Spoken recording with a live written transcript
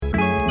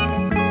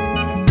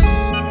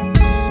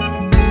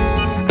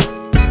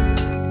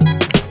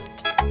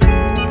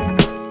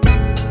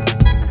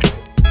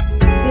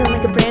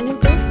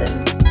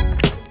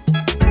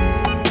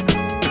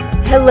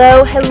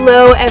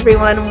Hello,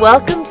 everyone.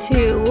 Welcome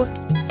to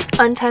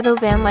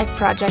Untitled Van Life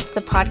Project,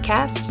 the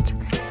podcast.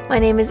 My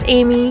name is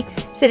Amy.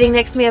 Sitting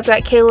next to me, I've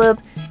got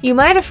Caleb. You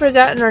might have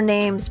forgotten our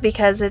names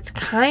because it's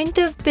kind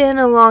of been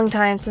a long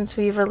time since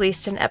we've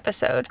released an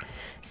episode.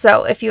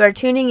 So if you are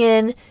tuning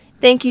in,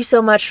 thank you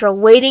so much for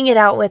waiting it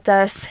out with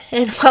us,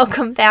 and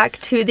welcome back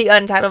to the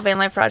Untitled Van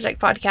Life Project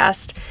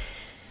podcast.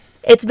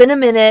 It's been a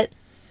minute.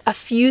 A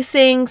few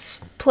things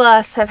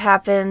plus have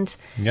happened.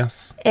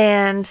 Yes.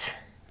 And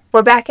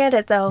we're back at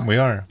it, though. We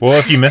are. Well,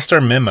 if you missed our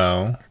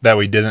memo that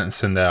we didn't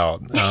send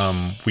out,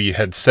 we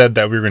had said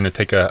that we were going to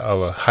take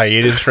a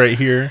hiatus right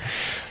here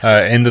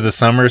into the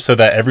summer so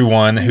that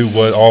everyone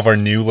all of our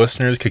new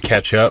listeners could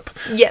catch up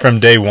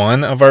from day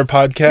one of our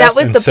podcast. That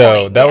was the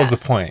point. That was the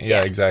point.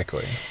 Yeah,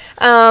 exactly.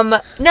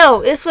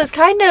 No, this was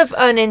kind of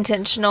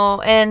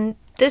unintentional, and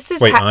this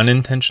is... Wait,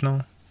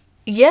 unintentional?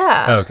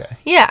 Yeah. Oh, okay.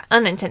 Yeah,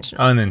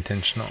 unintentional.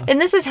 Unintentional. And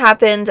this has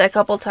happened a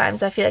couple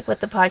times, I feel like, with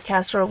the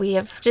podcast, where we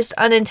have just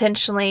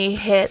unintentionally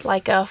hit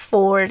like a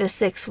 4 to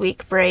 6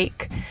 week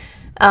break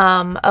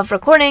of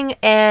recording.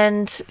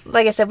 And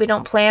like I said, we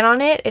don't plan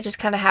on it. It just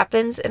kind of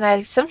happens. And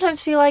I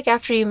sometimes feel like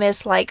after you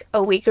miss like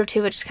a week or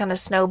two, it just kind of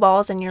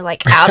snowballs and you're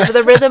like out of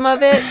the rhythm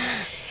of it.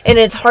 And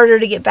it's harder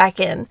to get back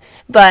in.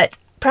 But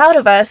proud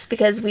of us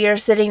because we are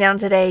sitting down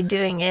today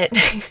doing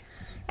it.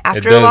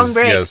 After a long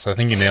break. Yes, I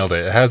think you nailed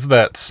it. It has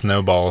that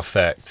snowball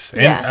effect.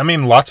 And yeah. I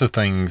mean, lots of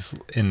things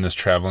in this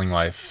traveling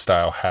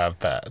lifestyle have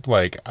that.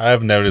 Like,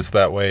 I've noticed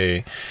that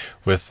way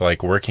with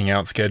like working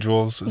out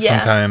schedules. Yeah.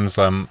 Sometimes,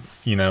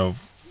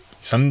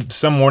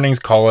 some mornings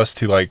call us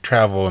to like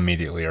travel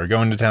immediately or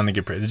go into town to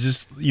get it's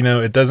just,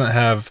 it doesn't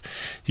have,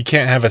 you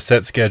can't have a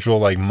set schedule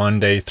like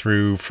Monday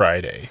through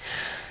Friday.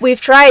 We've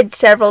tried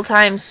several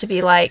times to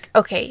be like,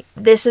 okay,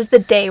 this is the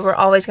day we're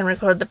always going to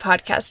record the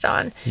podcast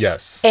on.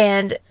 Yes.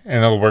 And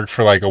it'll work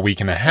for like a week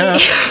and a half.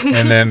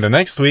 And then the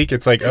next week,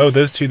 it's like, oh,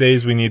 those 2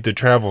 days we need to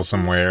travel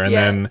somewhere. And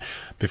then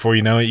before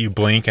you know it, you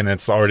blink and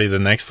it's already the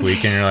next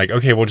week. And you're like,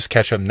 okay, we'll just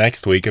catch up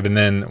next week. And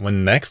then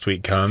when next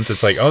week comes,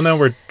 it's like, oh, no,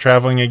 we're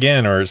traveling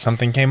again or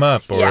something came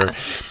up.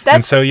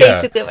 That's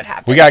basically what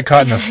happened. We got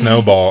caught in a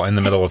snowball in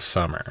the middle of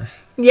summer.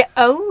 Yeah.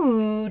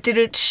 Oh,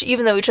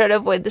 even though we try to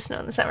avoid the snow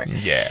in the summer.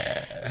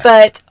 Yeah.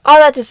 But all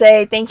that to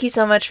say, thank you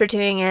so much for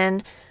tuning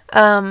in.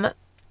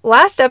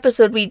 Last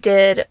episode we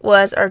did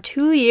was our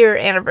 2-year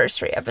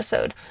anniversary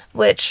episode,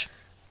 which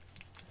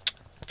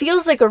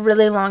feels like a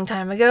really long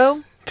time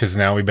ago. Because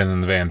now we've been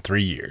in the van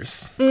 3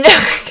 years. No,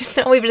 because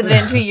now we've been in the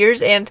van 2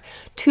 years and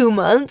 2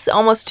 months,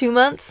 almost 2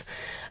 months.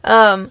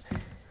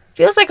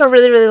 Feels like a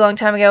really, really long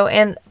time ago.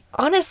 And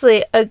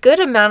honestly, a good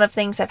amount of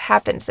things have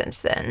happened since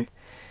then.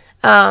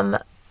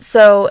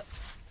 So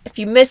if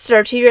you missed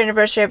our 2-year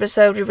anniversary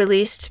episode, we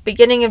released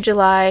beginning of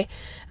July,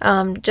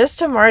 just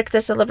to mark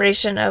the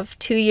celebration of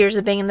 2 years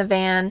of being in the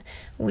van.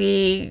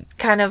 We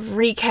kind of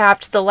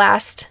recapped the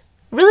last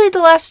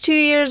 2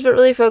 years, but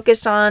really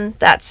focused on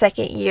that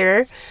second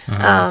year.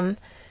 And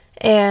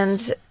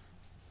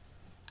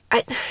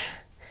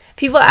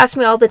people ask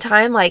me all the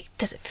time, like,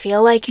 does it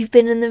feel like you've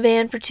been in the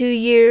van for 2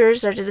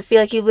 years? Or does it feel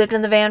like you lived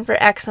in the van for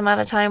X amount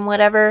of time,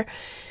 whatever?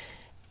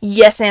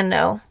 Yes and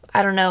no.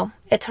 I don't know.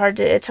 It's hard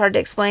to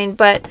explain,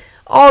 but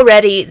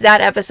already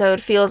that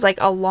episode feels like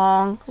a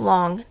long,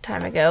 long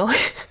time ago.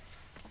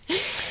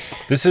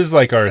 This is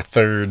like our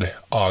third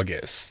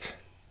August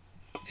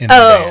in the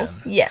van. Oh,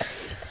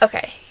 yes.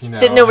 Okay.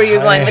 Didn't know where you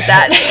were going with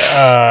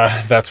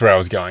that. That's where I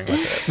was going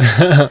with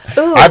it.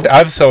 Ooh.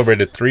 I've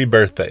celebrated 3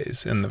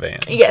 birthdays in the van.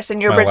 Yes,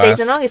 and your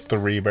birthday's in August.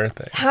 3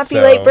 birthdays. Happy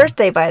late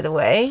birthday, by the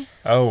way.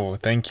 Oh,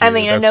 thank you. I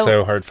mean, that's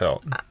so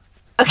heartfelt.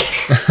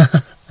 Okay.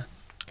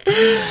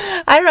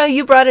 I don't know,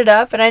 you brought it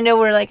up, and I know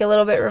we're like a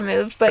little bit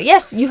removed, but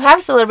yes, you have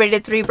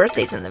celebrated 3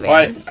 birthdays in the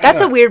van.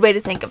 That's a weird way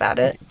to think about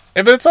it.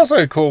 Yeah, but it's also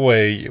a cool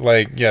way,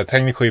 like, yeah,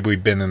 technically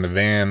we've been in the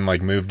van,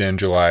 like, moved in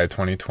July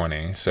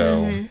 2020,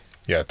 so,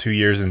 2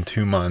 years and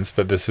 2 months,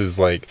 but this is,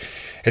 like,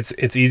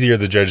 it's easier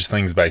to judge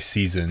things by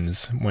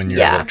seasons when you're,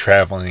 like,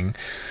 traveling,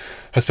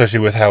 especially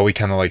with how we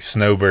kind of, like,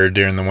 snowbird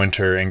during the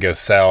winter and go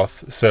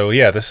south, so,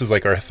 yeah, this is,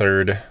 like, our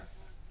third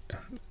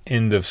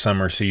end of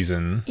summer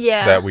season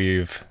that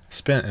we've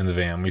spent in the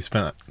van. We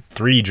spent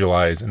 3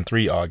 Julys and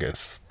 3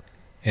 Augusts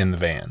in the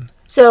van.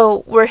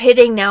 So we're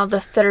hitting now the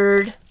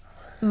 3rd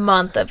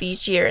month of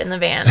each year in the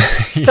van.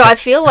 So I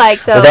feel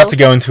like, though, we're about to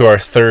go into our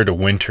 3rd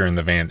winter in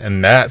the van,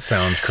 and that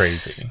sounds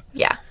crazy.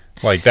 Yeah.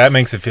 Like, that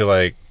makes it feel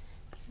like,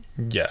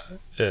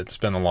 it's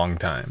been a long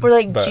time. We're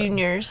like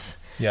juniors.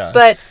 Yeah.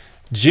 But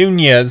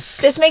juniors.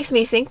 This makes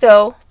me think,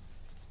 though,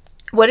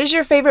 what is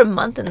your favorite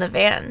month in the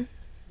van?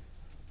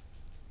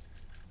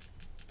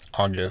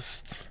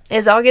 August.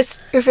 Is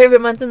August your favorite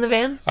month in the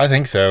van? I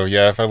think so,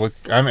 yeah. If I look,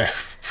 I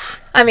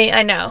mean,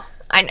 I know.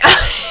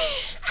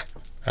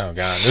 Oh,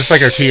 God. This is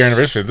like our 2-year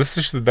anniversary. That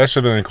should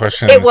have been a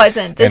question. It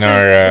wasn't. This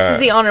is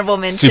the honorable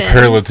mention.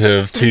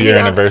 Superlative 2-year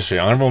anniversary.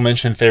 Honorable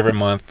mention, favorite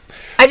month.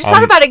 I just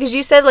thought about it because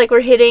you said, like,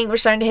 we're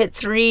starting to hit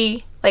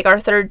 3, like, our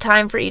 3rd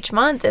time for each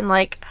month. And,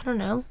 like, I don't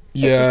know.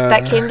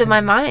 That came to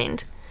my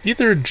mind.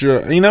 Either,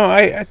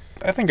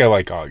 I think I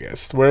like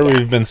August. Where Yeah.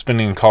 we've been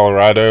spending in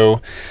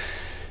Colorado,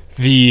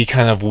 the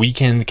kind of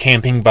weekend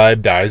camping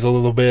vibe dies a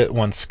little bit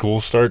once school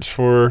starts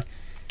for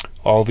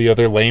all the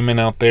other laymen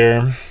out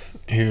there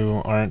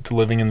who aren't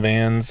living in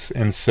vans.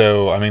 And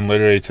so, I mean,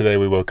 literally today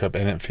we woke up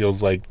and it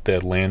feels like the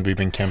land we've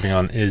been camping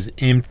on is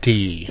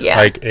empty. Yeah.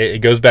 Like,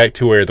 it goes back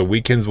to where the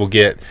weekends will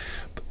get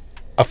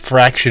a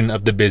fraction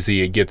of the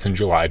busy it gets in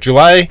July.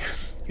 July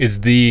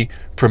is the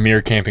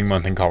premier camping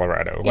month in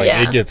Colorado. Like,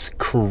 Yeah. it gets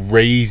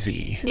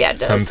crazy Yeah, it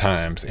does.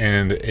 sometimes.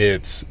 And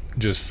it's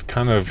just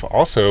kind of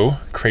also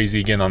crazy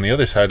again on the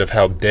other side of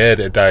how dead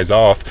it dies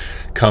off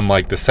come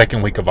like the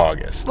second week of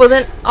August. Well,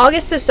 then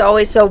August is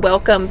always so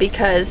welcome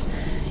because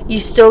you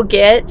still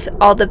get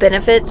all the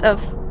benefits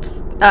of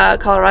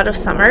Colorado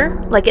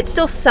summer. Like, it's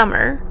still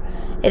summer.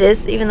 It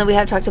is, even though we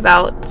have talked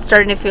about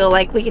starting to feel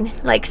like we can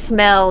like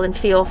smell and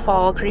feel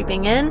fall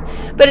creeping in,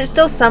 but it's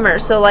still summer.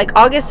 So like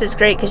August is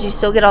great because you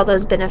still get all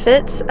those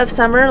benefits of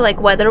summer, like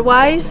weather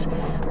wise,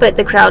 but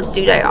the crowds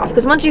do die off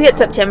because once you hit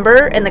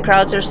September and the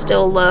crowds are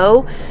still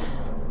low,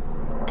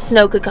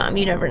 snow could come.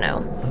 You never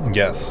know.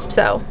 Yes.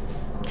 So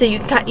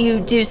you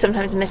do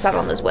sometimes miss out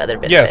on those weather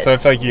benefits. Yeah, so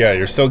it's like,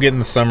 you're still getting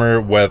the summer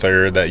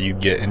weather that you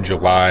get in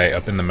July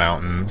up in the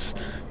mountains.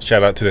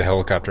 Shout out to the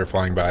helicopter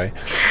flying by.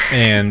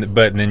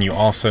 But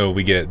then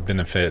we get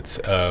benefits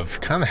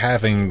of kind of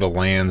having the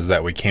lands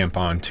that we camp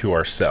on to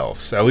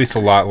ourselves. At least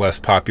a lot less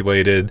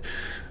populated,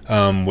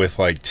 with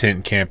like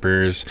tent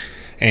campers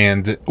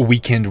and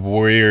weekend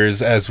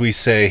warriors, as we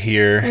say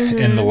here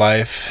in the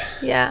life.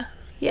 Yeah.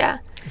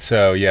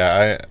 So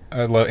yeah,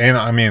 I love, and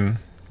I mean,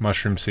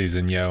 mushroom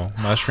season,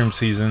 mushroom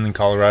season in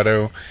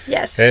Colorado.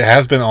 Yes. It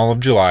has been all of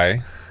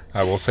July,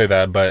 I will say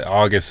that, but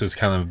August is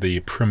kind of the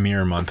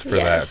premier month for that.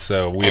 Yes.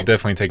 So we've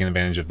definitely taken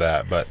advantage of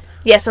that. But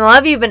Yes, and a lot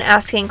of you have been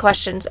asking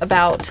questions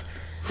about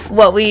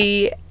what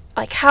we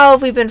like. How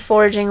have we been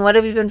foraging? What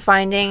have we been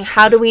finding?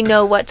 How do we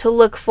know what to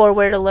look for?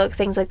 Where to look?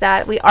 Things like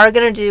that. We are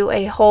gonna do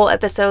a whole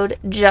episode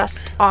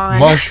just on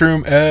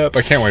mushroom app,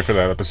 I can't wait for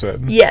that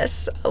episode.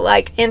 Yes,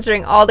 like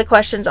answering all the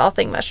questions, all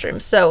thing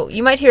mushrooms. So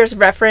you might hear us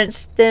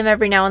reference them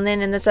every now and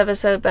then in this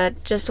episode,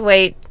 but just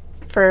wait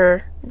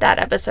for that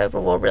episode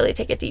where we'll really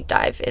take a deep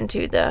dive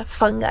into the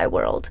fungi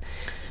world.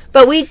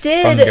 But we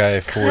did Fungi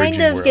kind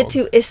foraging of get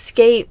world. to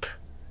escape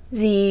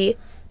the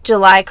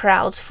July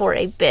crowds for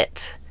a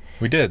bit.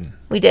 We did.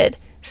 We did.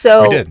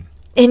 So We did.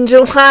 in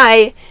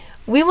July,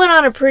 we went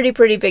on a pretty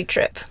big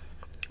trip.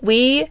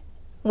 We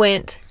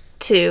went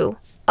to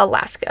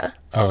Alaska.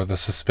 Oh, the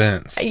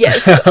suspense.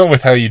 Yes.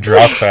 With how you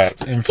drop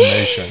that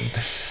information.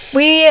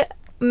 We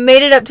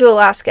made it up to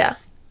Alaska.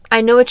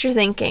 I know what you're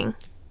thinking.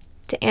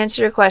 To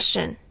answer your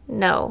question,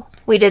 no.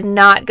 We did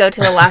not go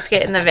to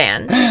Alaska in the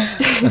van.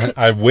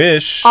 I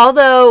wish.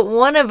 Although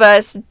one of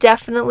us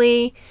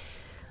definitely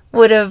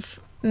would have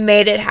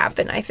made it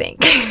happen, I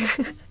think.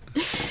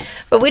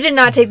 But we did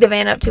not take the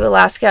van up to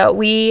Alaska.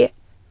 We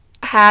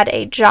had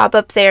a job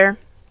up there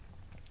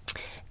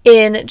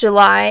in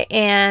July,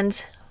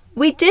 and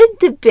we did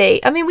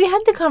debate. I mean, we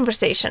had the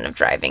conversation of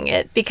driving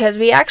it because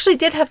we actually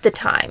did have the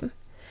time.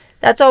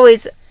 That's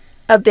always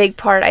a big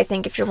part, I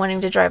think, if you're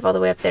wanting to drive all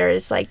the way up there,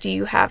 is like, do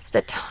you have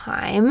the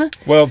time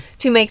Well,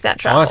 to make that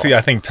travel? honestly,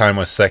 I think time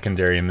was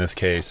secondary in this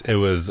case. It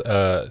was,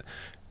 I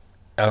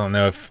don't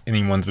know if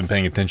anyone's been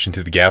paying attention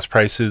to the gas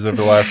prices over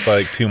the last,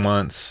 2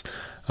 months,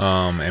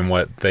 and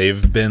what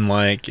they've been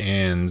like,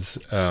 and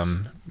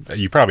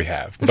you probably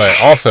have.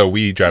 But also,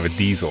 we drive a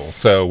diesel,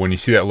 so when you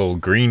see that little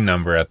green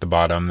number at the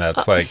bottom,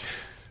 that's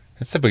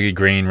it's typically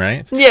green,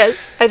 right?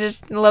 Yes, I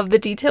just love the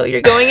detail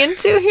you're going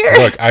into here.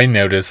 Look, I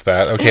noticed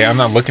that. Okay, I'm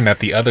not looking at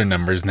the other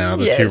numbers now,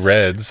 the two Yes,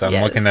 reds. I'm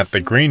looking yes. at the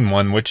green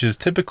one, which is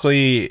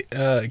typically,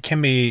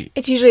 can be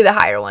It's usually the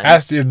higher one.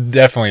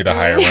 definitely the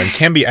higher one.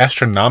 Can be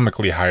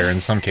astronomically higher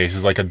in some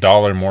cases, like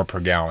 $1 more per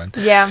gallon.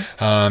 Yeah.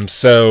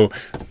 So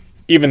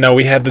even though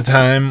we had the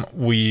time,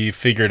 we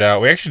figured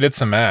out, we actually did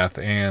some math,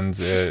 and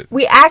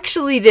We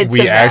actually did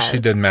some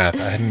math. did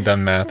math. I hadn't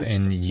done math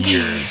in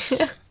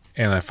years.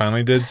 And I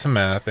finally did some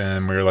math,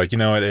 and we were like, you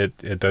know what,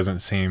 it doesn't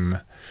seem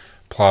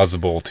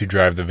plausible to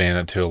drive the van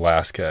up to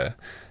Alaska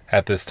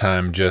at this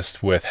time,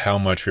 just with how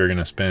much we were going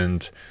to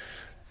spend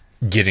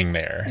getting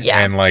there. Yeah.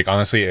 And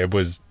honestly, it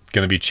was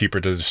going to be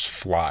cheaper to just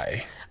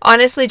fly.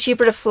 Honestly,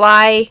 cheaper to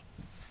fly.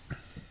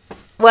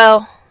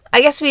 Well,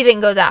 I guess we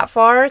didn't go that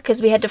far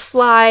because we had to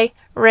fly,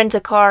 rent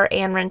a car,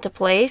 and rent a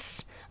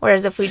place.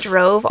 Whereas if we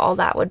drove, all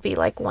that would be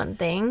one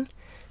thing.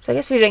 So I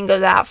guess we didn't go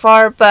that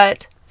far,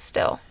 but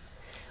still.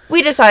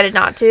 We decided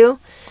not to.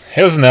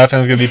 It was enough, and I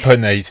was going to be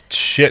putting a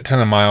shit ton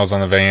of miles on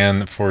the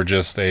van for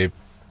just a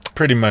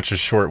pretty much a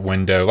short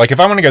window. If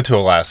I want to go to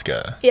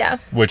Alaska, Yeah.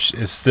 which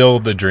is still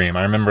the dream.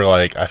 I remember,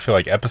 I feel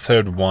like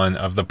episode 1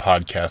 of the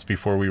podcast,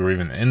 before we were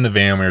even in the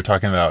van, we were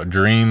talking about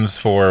dreams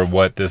for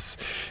what this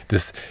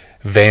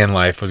van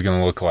life was going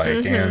to look like.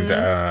 Mm-hmm. And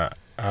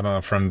I don't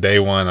know, from day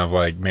one of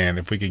man,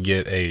 if we could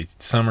get a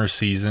summer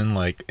season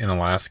in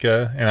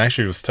Alaska, and I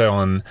actually was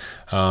telling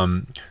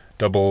 000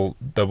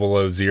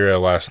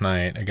 last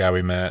night, a guy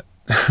we met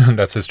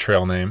That's his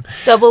trail name.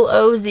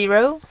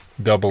 000?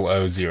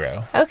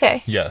 000.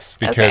 Okay. Yes,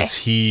 because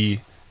he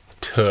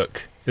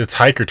took, it's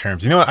hiker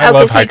terms. You know what? I Okay,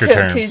 love so he hiker took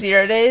terms. 2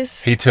 0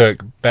 days? He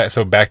took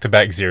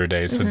back-to-back 0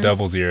 days, Mm-hmm. so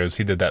double zeros.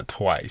 He did that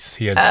twice.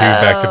 He had 2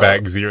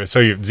 back-to-back 0.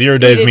 So 0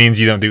 days did- means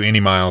you don't do any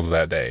miles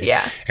that day.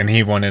 Yeah. And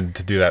he wanted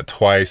to do that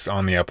twice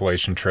on the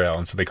Appalachian Trail,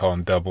 and so they call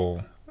him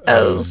 000.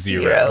 0.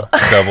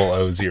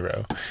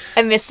 000.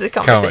 I missed the like-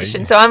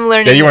 conversation, so I'm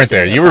learning. Yeah, you weren't this in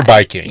there. real You were time.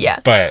 biking. Yeah.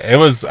 But it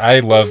was,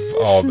 I love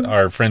all,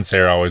 our friend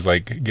Sarah always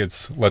like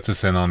lets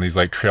us in on these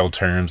like trail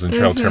terms and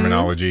trail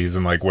terminologies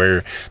and like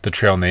where the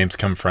trail names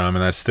come from.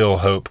 And I still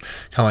hope,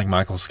 kind of like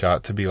Michael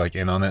Scott, to be like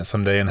in on it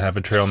someday and have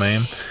a trail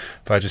name.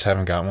 But I just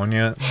haven't got one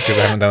yet because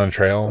I haven't done a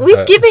trail. We've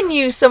but given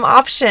you some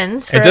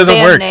options for it doesn't a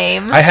band work.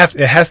 name.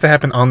 It has to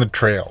happen on the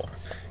trail.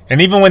 And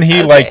even when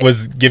he like Okay.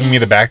 was giving me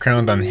the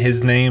background on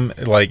his name,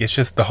 like it's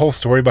just the whole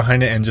story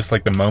behind it and just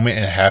like the moment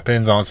it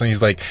happens, all of a sudden he's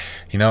like,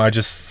 I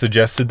just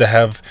suggested to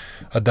have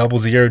a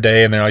 000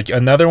 day, and they're like,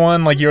 another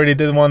one, like you already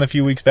did one a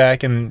few weeks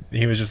back, and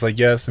he was just like,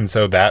 yes, and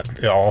so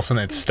that all of a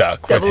sudden it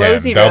stuck with him,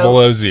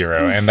 000,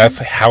 and that's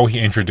how he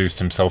introduced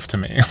himself to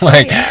me,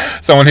 like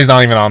someone who's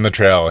not even on the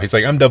trail. He's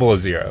like, I'm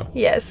 000.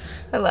 Yes,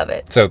 I love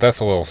it. So that's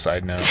a little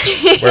side note.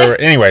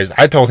 Anyways,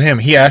 I told him,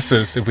 he asked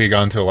us if we had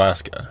gone to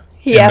Alaska.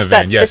 He in asked the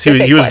van. that Yes,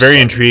 specific he was very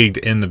question. intrigued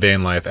in the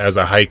van life as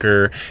a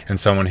hiker and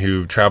someone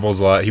who travels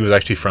a lot. He was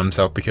actually from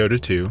South Dakota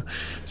too,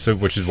 so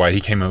which is why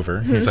he came over.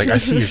 He was like, I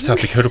see your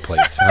South Dakota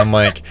plates. And I'm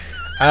like,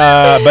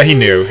 but he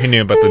knew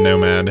about the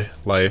nomad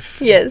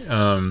life. Yes.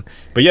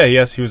 But yeah,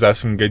 he was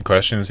asking good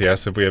questions. He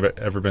asked if we have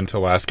ever been to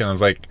Alaska, and I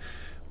was like,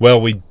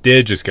 well, we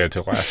did just go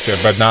to Alaska,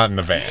 but not in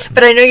the van.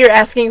 But I know you're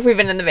asking if we've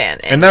been in the van.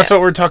 And that's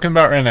what we're talking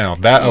about right now.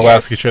 That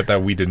Alaska Yes. trip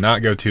that we did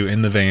not go to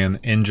in the van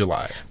in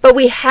July. But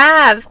we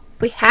had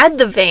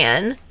the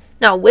van,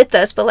 not with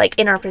us, but like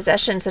in our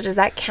possession. So does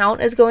that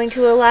count as going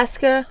to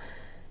Alaska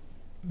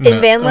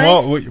in van life?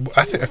 Well,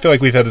 I feel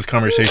like we've had this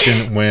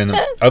conversation when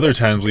other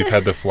times we've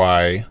had to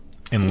fly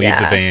and leave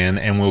the Yeah. van,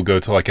 and we'll go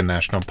to like a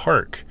national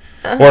park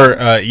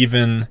or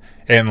even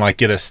and like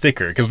get a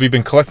sticker, because we've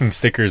been collecting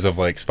stickers of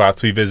like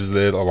spots we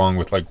visited along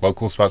with like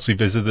local spots we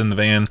visited in the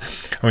van,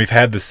 and we've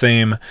had the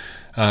same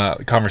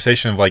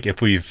conversation of like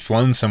if we've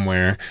flown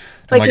somewhere.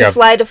 And Like we I've-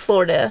 fly to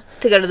Florida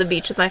to go to the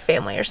beach with my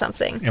family or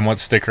something. And what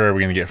sticker are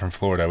we going to get from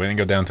Florida? We didn't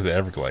go down to the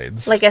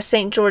Everglades. Like a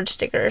St. George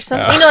sticker or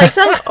something. Like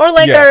some, or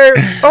like Yeah.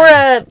 or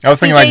a. I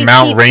was thinking like BJ's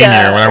Mount Pizza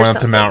Rainier when I or went up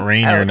to something. Mount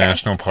Rainier Oh, okay.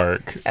 National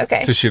Park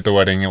Okay. to shoot the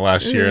wedding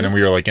last year, and then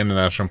we were like in the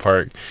national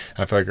park. And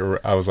I feel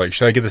like I was like,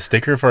 should I get the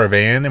sticker for our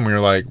van? And we were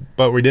like,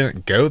 but we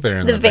didn't go there.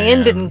 In The the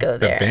van didn't go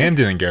The there. van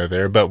didn't go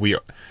there, but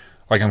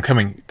I'm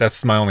coming.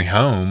 That's my only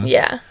home,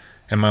 Yeah.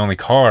 and my only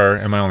car,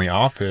 and my only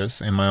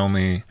office, and my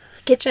only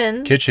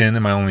Kitchen. kitchen,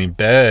 and my only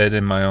bed,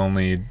 and my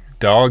only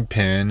dog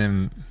pen,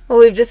 and Well,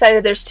 we've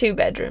decided there's 2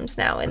 bedrooms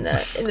now in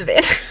the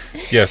van.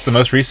 yes, the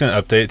most recent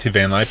update to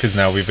van life is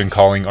now we've been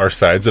calling our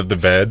sides of the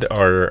bed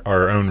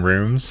our own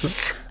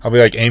rooms. I'll be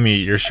like, Amy,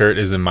 your shirt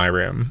is in my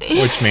room,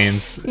 which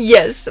means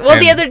Yes. Well,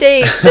 the And- other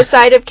day, the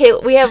side of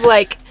Caleb, we have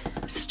like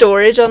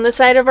storage on the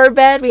side of our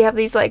bed. We have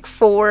these like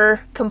 4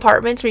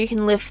 compartments where you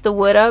can lift the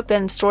wood up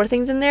and store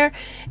things in there.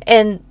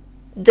 And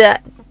the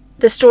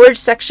storage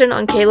section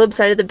on Caleb's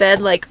side of the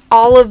bed, like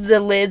all of the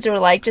lids were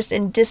like just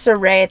in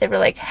disarray. They were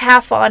like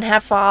half on,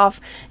 half off.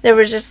 There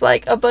was just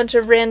like a bunch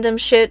of random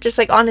shit just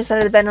like on his side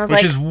of the bed. And I was which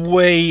like, is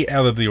way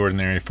out of the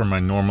ordinary for my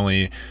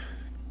normally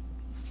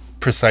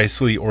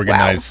precisely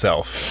organized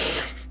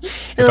self.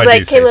 and I was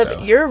like,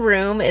 Caleb, your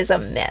room is a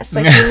mess.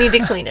 Like you need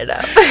to clean it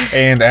up.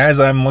 And as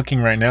I'm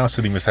looking right now,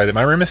 sitting beside it,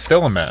 my room is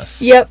still a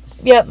mess. Yep.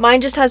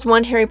 Mine just has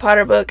 1 Harry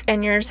Potter book,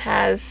 and yours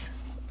has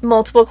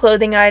multiple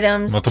clothing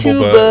items, Multiple 2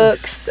 books,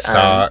 books,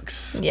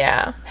 socks.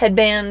 yeah,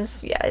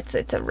 headbands. Yeah, it's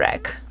a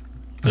wreck.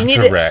 It's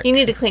a wreck. You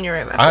need to clean your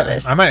room after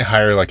this. I might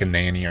hire like a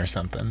nanny or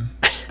something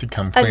to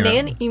come a clean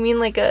nanny? up. You mean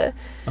like a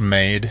A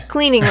maid.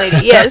 cleaning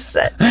lady? Yes,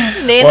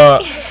 nanny.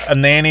 Well, a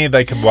nanny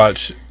that could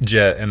watch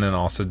Jet and then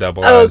also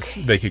double as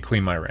Okay. they could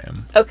clean my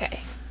room. Okay.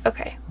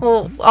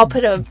 Well, I'll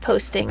put a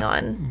posting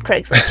on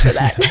Craigslist for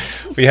that.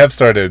 We have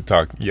started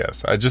talking.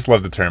 Yes, I just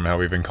love the term how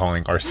we've been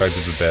calling our sides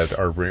of the bed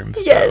our rooms.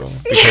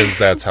 Yes. though, because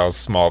that's how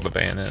small the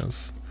van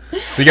is.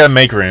 So you gotta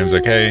make rooms,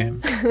 okay?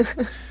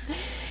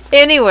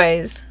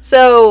 Anyways,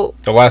 so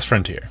The last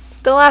frontier.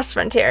 the last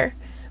frontier.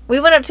 We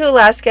went up to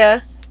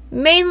Alaska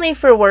mainly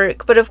for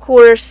work, but of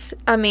course,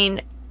 I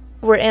mean,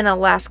 we're in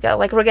Alaska.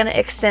 Like, we're going to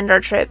extend our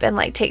trip and,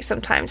 like, take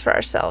some time for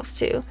ourselves,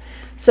 too.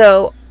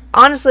 So,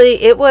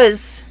 honestly, it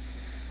was...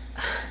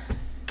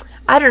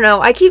 I don't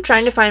know. I keep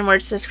trying to find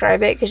words to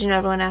describe it because,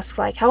 everyone asks,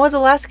 like, how was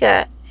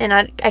Alaska? And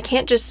I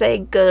can't just say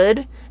good.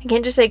 I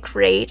can't just say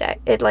great.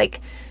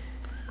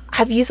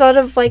 Have you thought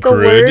of, like, a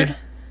Good? word?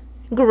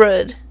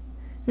 Good.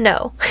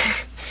 No.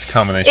 It's a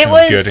combination It of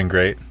was- good and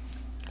great.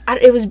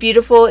 It was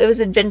beautiful. It was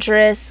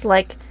adventurous.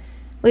 Like,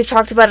 we've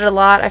talked about it a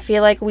lot. I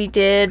feel like we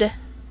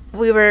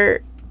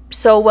were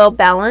so well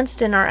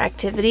balanced in our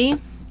activity.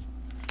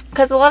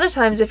 Because a lot of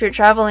times if you're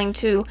traveling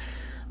to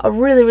a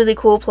really, really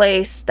cool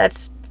place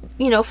that's,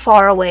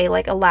 far away,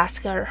 like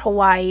Alaska or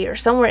Hawaii or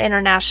somewhere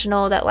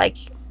international that, like,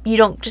 you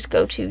don't just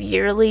go to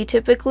yearly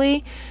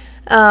typically.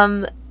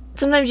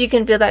 Sometimes you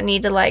can feel that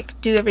need to, like,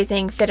 do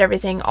everything, fit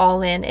everything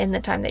all in the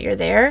time that you're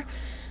there.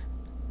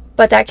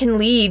 But that can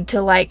lead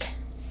to, like,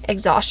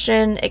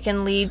 exhaustion. It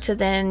can lead to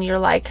then you're,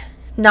 like,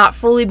 not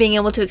fully being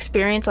able to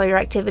experience all your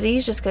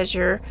activities just because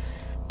you're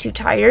too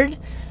tired.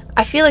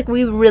 I feel like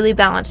we really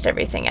balanced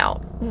everything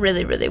out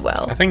really, really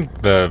well. I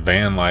think the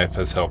van life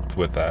has helped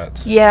with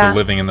that. Yeah. The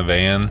living in the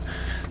van.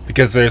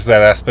 Because there's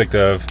that aspect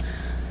of,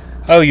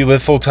 you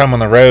live full time on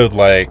the road,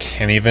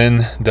 like, and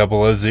even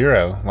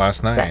 000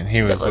 last night.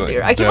 He was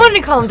 000. I keep wanting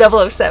to call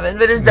him 007,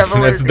 but it's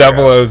 000. It's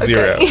 000.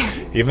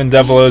 Okay. Even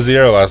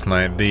 000 last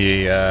night,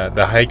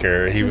 the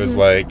hiker, he was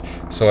like,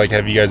 so, like,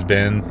 have you guys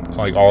been,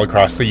 like, all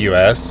across the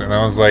U.S.? And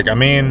I was like, I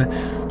mean,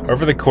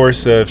 over the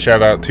course of,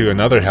 shout out to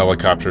another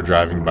helicopter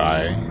driving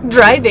by.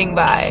 Flying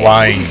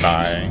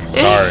by.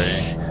 Sorry.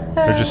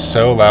 They're just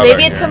so loud.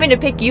 Maybe it's coming to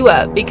pick you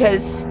up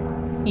because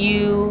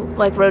you,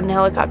 like, rode in a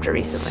helicopter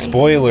recently.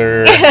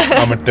 Spoiler.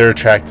 They're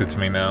attracted to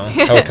me now.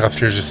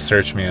 Helicopters just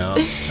search me out.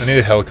 I need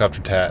a helicopter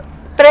tat.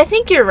 But I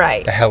think you're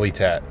right. A heli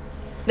tat.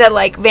 That,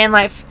 like, van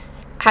life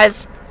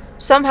has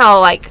somehow,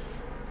 like,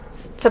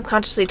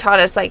 subconsciously taught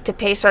us, like, to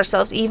pace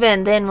ourselves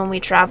even then when we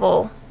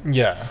travel.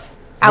 Yeah.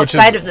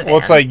 Outside of the van. Well,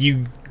 it's like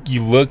you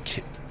look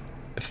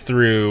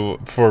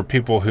through, for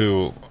people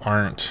who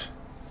aren't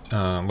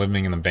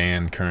living in a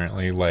van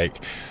currently,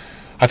 like,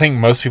 I think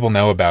most people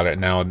know about it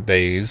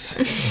nowadays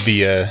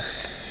via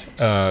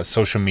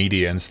social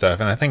media and stuff.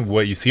 And I think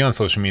what you see on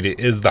social media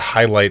is the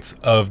highlights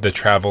of the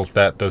travels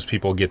that those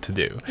people get to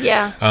do.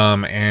 Yeah.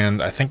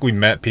 And I think we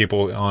met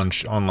people on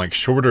like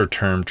shorter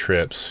term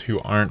trips who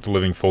aren't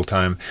living full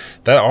time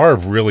that are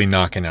really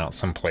knocking out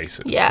some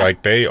places. Yeah.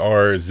 Like, they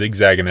are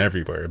zigzagging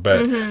everywhere.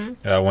 But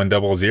when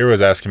 000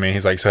 was asking me,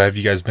 he's like, so have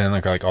you guys been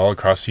like all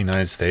across the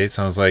United States?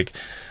 And I was like,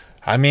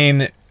 I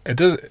mean,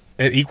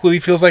 it equally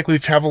feels like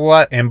we've traveled a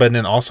lot, but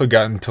then also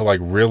gotten to, like,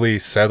 really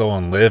settle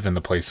and live in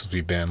the places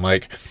we've been.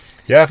 Like,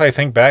 yeah, if I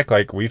think back,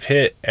 like, we've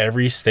hit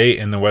every state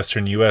in the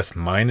western U.S.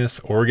 minus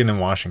Oregon and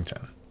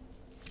Washington.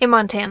 In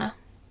Montana.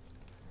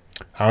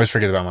 I always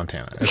forget about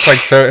Montana.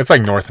 It's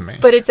like north of me.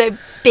 But it's a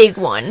big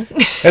one.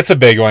 It's a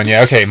big one,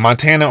 yeah. Okay,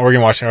 Montana,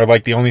 Oregon, Washington are,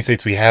 like, the only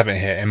states we haven't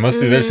hit. And most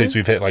of the other states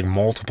we've hit, like,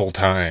 multiple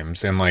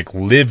times and, like,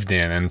 lived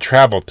in and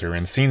traveled through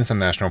and seen some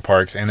national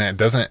parks. And it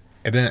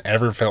didn't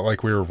ever felt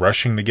like we were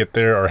rushing to get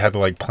there or had to,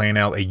 like, plan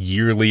out a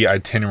yearly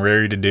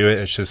itinerary to do it.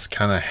 It's just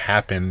kind of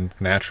happened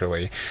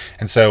naturally.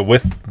 And so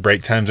with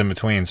break times in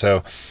between.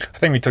 So I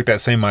think we took that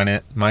same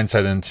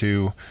mindset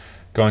into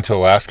going to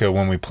Alaska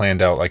when we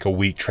planned out, like, a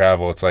week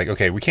travel. It's like,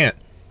 okay, we can't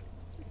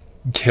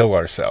kill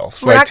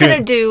ourselves. We're not going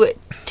to do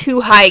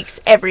 2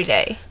 hikes every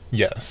day.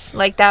 Yes.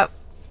 Like, that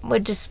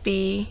would just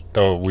be...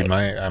 Though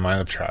I might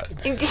have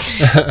tried.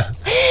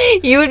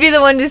 You would be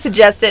the one to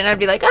suggest it, and I'd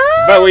be like,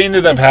 ah! But we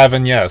ended up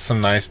having, some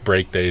nice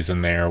break days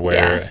in there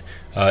where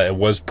it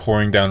was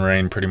pouring down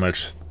rain pretty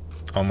much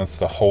almost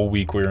the whole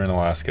week we were in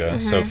Alaska.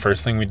 So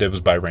first thing we did was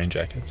buy rain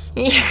jackets.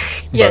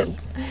 Yes.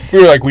 But we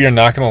were like, we are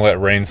not going to let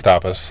rain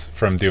stop us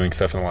from doing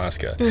stuff in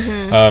Alaska.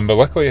 But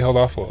luckily it held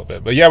off a little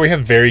bit. But yeah, we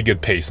had very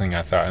good pacing,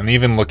 I thought. And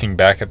even looking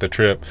back at the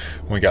trip,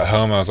 when we got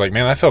home, I was like,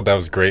 man, I felt that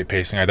was great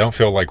pacing. I don't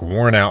feel, like,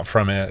 worn out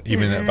from it.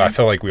 Even if I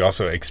felt like we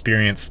also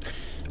experienced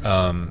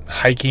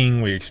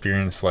hiking. We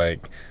experienced,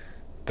 like,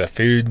 the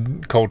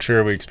food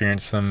culture. We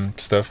experienced some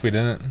stuff we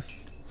didn't.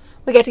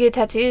 We got to get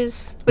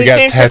tattoos. We got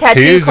experienced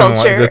tattoos the tattoo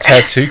culture. the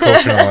tattoo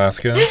culture in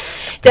Alaska.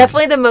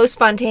 Definitely the most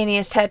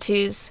spontaneous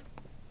tattoos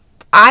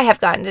I have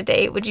gotten to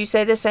date. Would you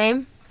say the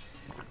same?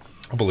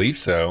 I believe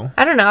so.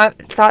 I don't know. I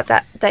thought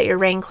that your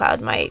rain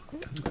cloud might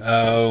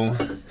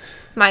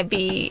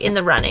be in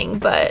the running,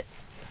 but...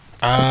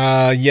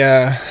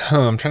 Yeah.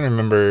 I'm trying to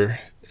remember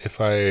if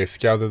I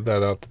scouted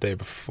that out the day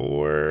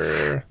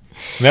before.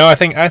 No, I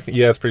think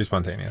it's pretty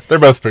spontaneous. They're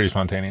both pretty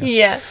spontaneous.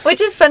 Yeah,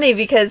 which is funny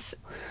because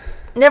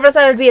never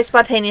thought I'd be a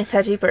spontaneous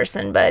tattoo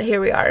person, but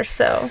here we are,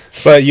 so.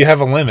 But you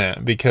have a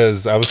limit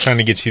because I was trying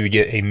to get you to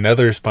get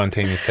another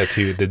spontaneous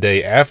tattoo the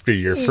day after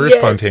your first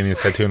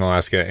spontaneous tattoo in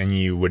Alaska, and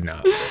you would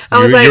not.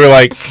 You were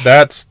like,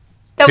 that's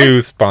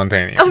too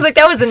spontaneous. I was like,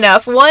 that was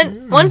enough.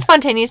 One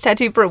spontaneous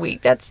tattoo per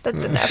week. That's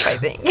enough, I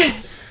think.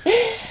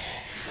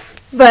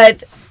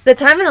 But the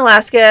time in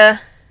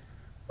Alaska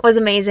was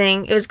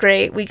amazing. It was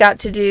great. We got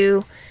to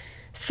do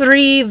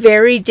 3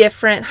 very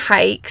different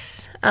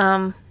hikes,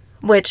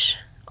 which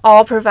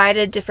all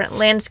provided different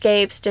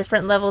landscapes,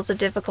 different levels of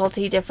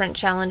difficulty, different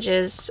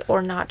challenges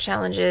or not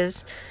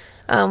challenges.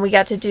 We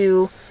got to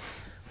do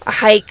a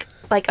hike,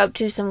 like, up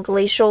to some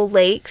glacial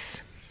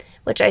lakes,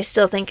 which I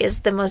still think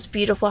is the most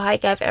beautiful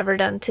hike I've ever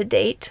done to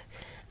date.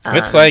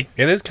 It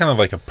is kind of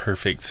like a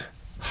perfect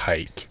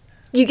hike.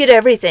 You get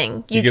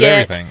everything. You get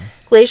everything.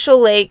 Glacial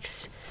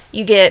lakes.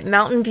 You get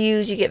mountain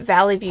views, you get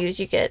valley views,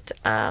 you get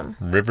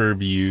river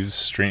views,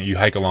 stream. You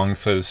hike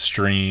alongside the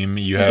stream.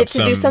 You have get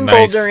to do some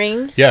nice,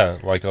 bouldering. Yeah,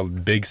 like a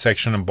big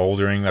section of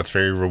bouldering. That's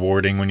very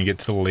rewarding when you get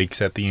to the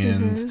lakes at the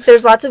end.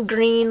 There's lots of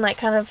green, like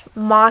kind of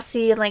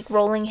mossy and like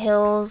rolling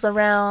hills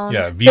around.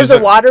 Yeah, there's a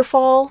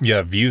waterfall.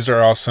 Yeah, views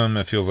are awesome.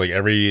 It feels like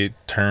every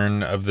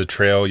turn of the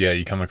trail,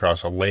 you come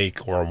across a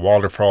lake or a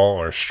waterfall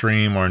or a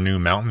stream or a new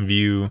mountain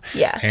view.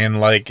 Yeah. And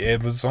like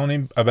it was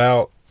only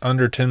about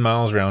under 10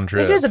 miles round trip.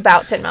 I think it was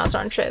about 10 miles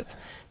round trip.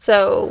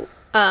 So,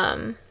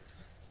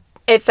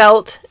 it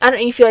felt, I don't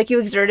know, you feel like you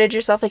exerted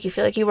yourself, like you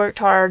feel like you worked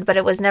hard, but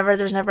there's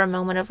never a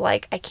moment of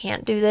like, I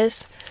can't do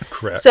this.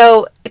 Correct.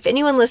 So, if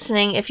anyone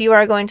listening, if you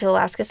are going to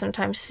Alaska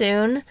sometime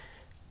soon,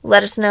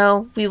 let us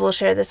know. We will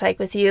share this hike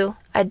with you.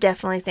 I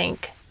definitely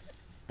think,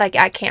 like,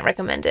 I can't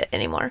recommend it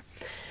anymore.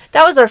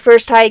 That was our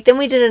first hike. Then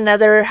we did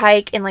another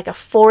hike in like a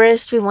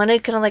forest. We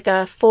wanted kind of like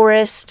a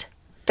forest,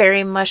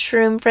 very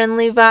mushroom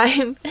friendly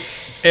vibe.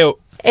 Ew.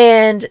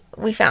 And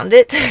we found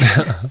it.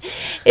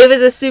 It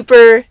was a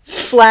super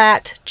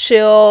flat,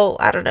 chill,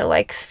 I don't know,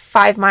 like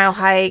 5-mile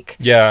hike.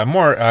 Yeah, it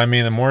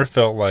more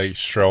felt like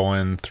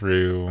strolling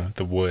through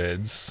the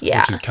woods,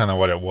 Yeah. which is kind of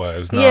what it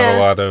was. Not Yeah. a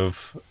lot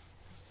of,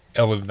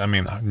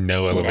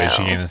 no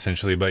elevation gain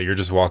essentially, but you're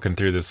just walking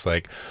through this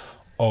like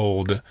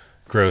old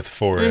growth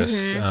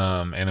forest,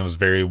 and it was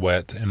very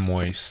wet and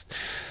moist.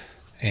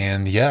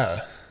 And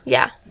yeah.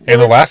 Yeah.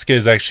 And Alaska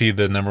is actually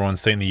the number one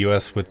state in the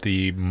U.S. with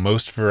the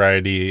most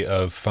variety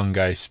of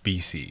fungi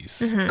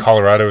species.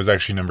 Colorado is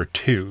actually number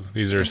 2.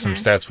 These are some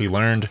stats we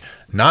learned.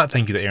 Not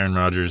thank you to Aaron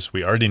Rodgers.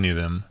 We already knew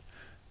them.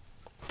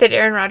 Did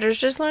Aaron Rodgers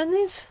just learn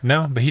these?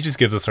 No, but he just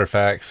gives us our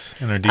facts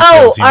and our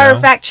details. Oh, our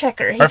fact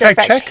checker. He's our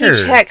fact checker.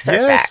 He checks our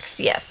Yes. facts.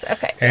 Yes.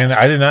 Okay. And yes.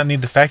 I did not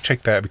need to fact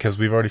check that because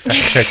we've already fact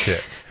checked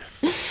it.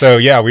 So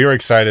yeah, we were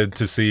excited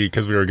to see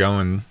because we were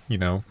going,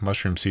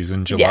 mushroom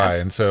season, July,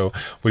 Yeah. and so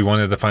we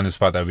wanted to find a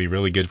spot that would be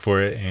really good for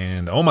it.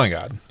 And oh my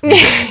god,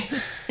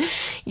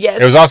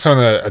 Yes. it was also in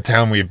a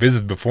town we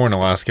visited before in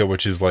Alaska,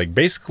 which is like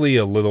basically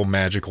a little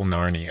magical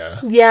Narnia.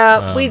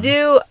 Yeah, we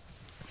do.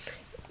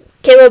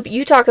 Caleb,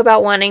 you talk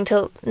about wanting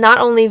to not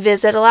only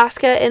visit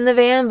Alaska in the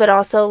van, but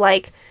also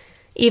like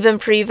even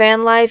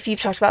pre-van life, you've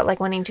talked about like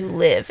wanting to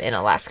live in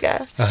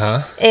Alaska.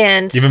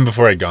 And Even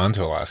before I'd gone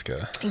to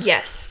Alaska.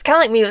 yes, kind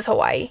of like me with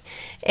Hawaii.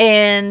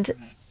 And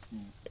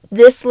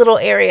this little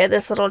area,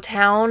 this little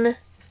town,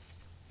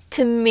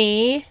 to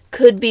me,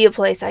 could be a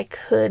place I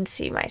could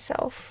see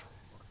myself.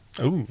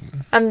 Ooh.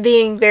 I'm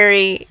being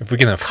very If we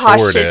can afford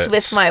cautious it.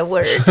 with my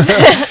words.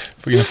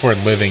 If we can afford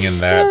living in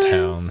that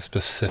town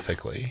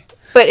specifically.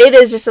 But it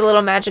is just a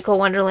little magical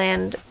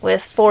wonderland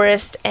with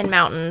forest and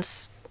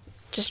mountains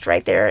just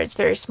right there. It's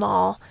very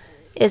small.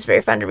 It's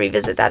very fun to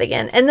revisit that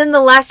again. And then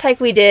the last hike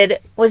we did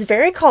was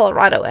very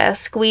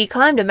Colorado-esque. We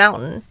climbed a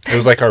mountain. It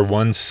was like our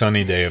one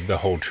sunny day of the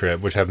whole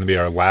trip, which happened to be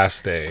our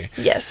last day.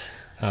 Yes.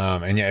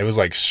 And yeah, it was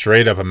like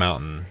straight up a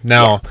mountain.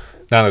 Now,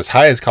 not as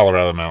high as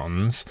Colorado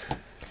mountains.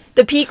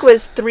 The peak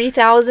was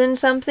 3,000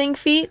 something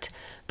feet.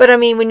 But I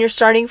mean, when you're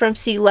starting from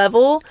sea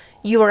level,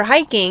 you are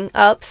hiking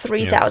up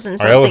 3,000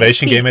 something Our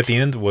elevation feet. game at the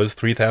end was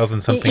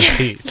 3,000 something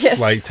feet. Yes.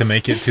 Like to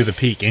make it to the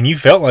peak. And you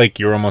felt like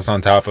you were almost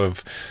on top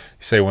of,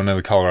 say, one of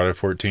the Colorado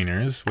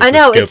 14ers. With I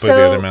know, the it's scope of so,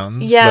 the other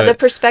mountains. yeah, But the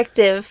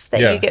perspective that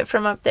Yeah. you get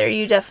from up there,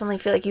 you definitely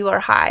feel like you are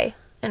high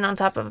and on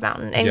top of a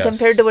mountain. And Yes.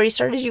 compared to where you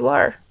started, you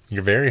are.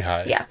 You're very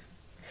high. Yeah.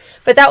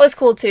 But that was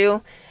cool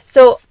too.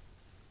 So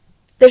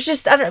there's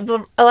just, I don't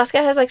know, Alaska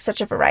has like such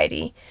a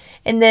variety.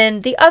 And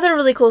then the other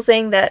really cool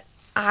thing that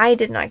I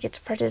did not get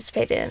to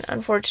participate in,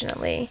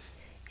 unfortunately,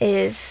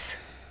 is...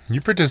 You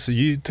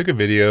took a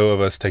video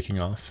of us taking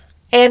off.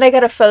 And I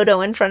got a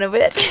photo in front of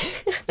it.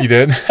 You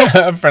did?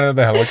 In front of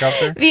the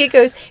helicopter? Via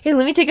goes, here,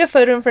 let me take a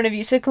photo in front of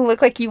you so it can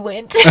look like you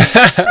went.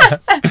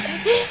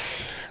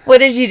 What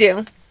did you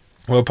do?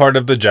 Well, part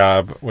of the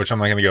job, which I'm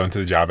not going to go into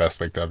the job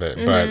aspect of it,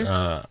 Mm-hmm.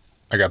 but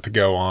I got to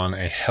go on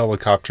a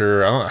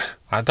helicopter.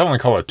 I don't want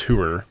to call it a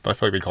tour, but I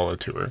feel like they call it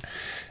a tour.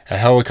 A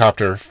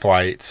helicopter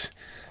flight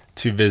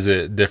to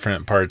visit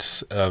different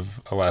parts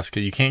of Alaska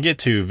you can't get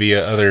to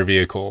via other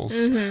vehicles.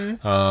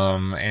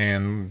 Mm-hmm.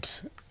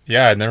 And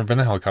yeah, I'd never been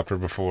in a helicopter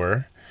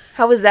before.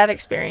 How was that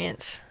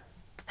experience?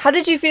 How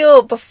did you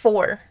feel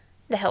before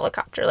the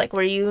helicopter? Like,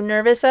 were you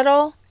nervous at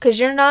all? Because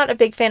you're not a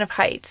big fan of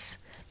heights.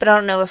 But I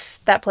don't know if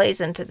that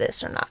plays into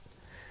this or not.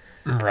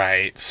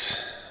 Right.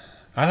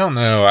 I don't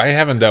know. I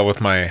haven't dealt with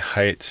my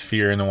height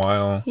fear in a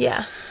while.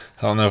 Yeah.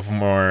 I don't know if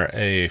more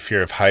a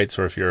fear of heights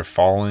or a fear of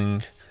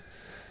falling.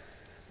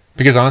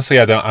 Because honestly,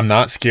 I'm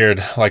not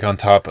scared like on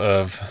top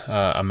of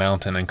a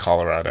mountain in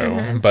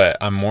Colorado, but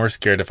I'm more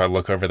scared if I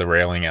look over the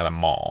railing at a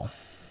mall.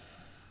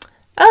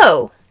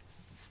 Oh.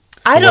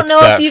 So I don't what's know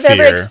if that you've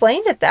ever fear?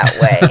 explained it that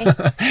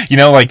way.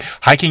 Like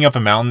hiking up a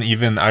mountain,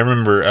 even I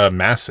remember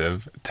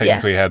Massive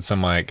technically had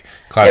some like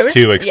class There was-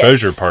 2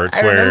 exposure yes, parts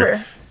I where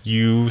remember.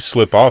 you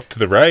slip off to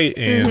the right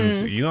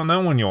and you don't know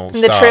when you'll The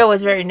stop. trail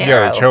was very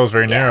narrow. Yeah, the trail was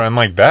very Yeah. narrow. And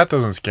like that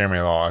doesn't scare me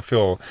at all.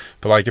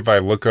 But like if I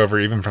look over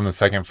even from the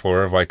second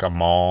floor of like a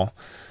mall,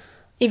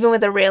 Even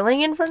with a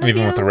railing in front of you?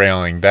 Even with the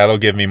railing. That'll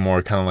give me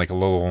more kind of like a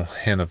little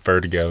hint of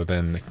vertigo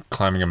than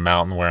climbing a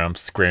mountain where I'm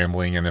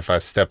scrambling, and if I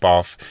step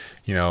off,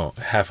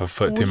 half a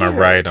foot to my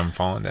right, I'm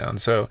falling down.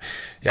 So,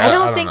 yeah, I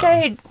don't think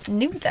I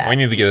knew that. We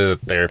need to get a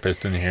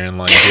therapist in here and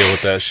like deal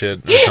with that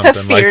shit or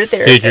something. A fear like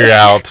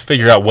therapist.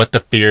 figure out what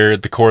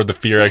the core of the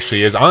fear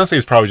actually is. Honestly,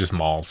 it's probably just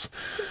malls.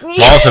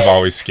 Malls have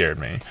always scared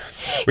me.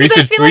 We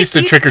used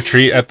to trick or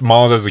treat at the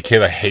malls as a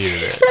kid. I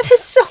hated it. That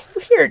is so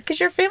weird because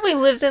your family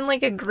lives in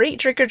like a great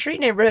trick or treat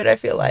neighborhood. I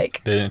feel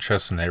like they didn't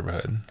trust the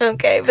neighborhood.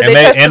 Okay, but they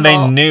trust the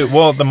mall. They knew.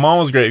 Well, the mall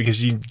was great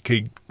because you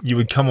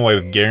would come away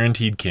with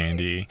guaranteed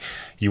candy.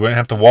 You wouldn't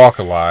have to walk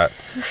a lot.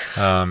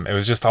 It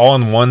was just all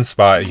in one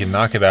spot. You could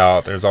knock it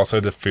out. There's also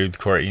the food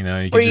court. You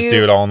could just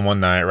do it all in one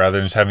night rather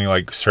than just having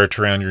like search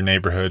around your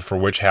neighborhood for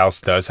which house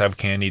does have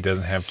candy,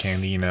 doesn't have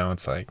candy.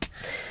 It's like.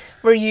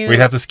 We'd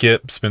have to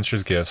skip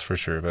Spencer's Gifts for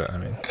sure, but I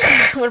mean.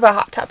 What about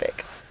Hot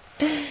Topic?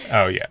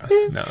 Oh yeah,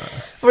 no.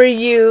 Were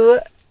you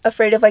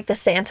afraid of like the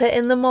Santa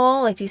in the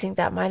mall? Like, do you think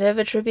that might have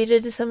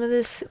attributed to some of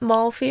this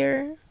mall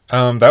fear?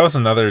 That was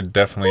another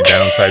definitely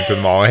downside to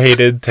the mall. I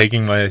hated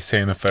taking my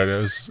Santa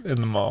photos in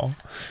the mall,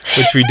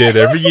 which we did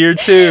every year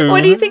too.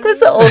 What do you think was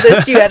the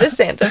oldest you had a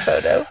Santa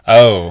photo?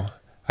 Oh,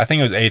 I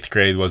think it was 8th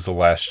grade was the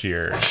last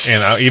year,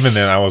 and even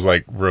then I was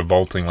like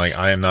revolting. Like,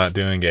 I am not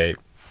doing a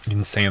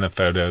Santa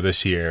photo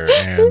this year,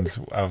 and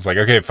I was like,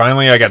 okay,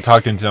 finally I got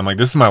talked into. I'm like,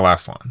 this is my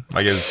last one.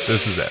 Like,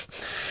 this is it.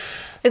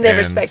 And they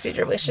respected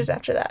your wishes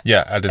after that.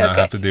 Yeah, I did not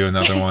have to do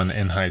another one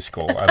in high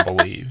school, I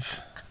believe.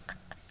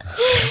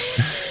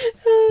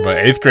 But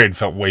 8th grade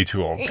felt way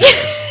too old too.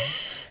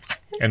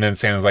 And then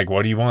Santa's like,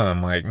 what do you want?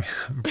 I'm like,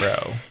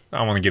 bro,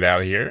 I want to get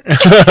out of here.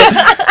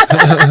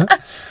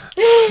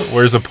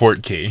 Where's the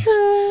port key?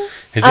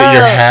 Is it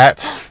your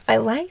hat? I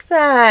like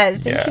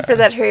that. Thank you for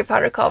that Harry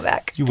Potter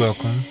callback. You're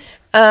welcome.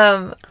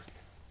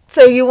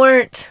 So you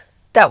weren't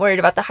that worried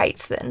about the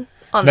heights then?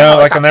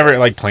 No,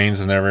 planes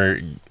have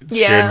never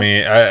scared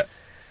me.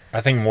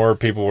 I think more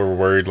people were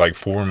worried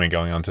for me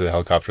going onto the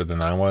helicopter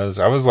than I was.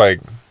 I was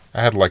like,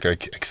 I had like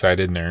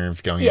excited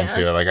nerves going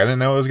into it. Like, I didn't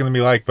know what it was going to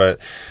be like, but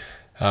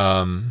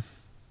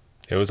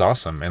it was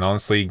awesome. And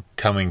honestly,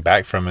 coming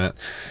back from it,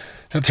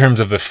 in terms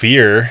of the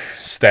fear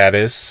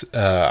status,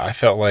 I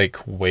felt like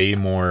way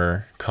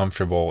more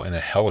comfortable in a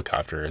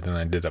helicopter than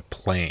I did a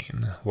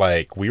plane.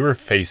 Like, we were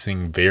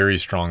facing very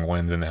strong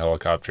winds in the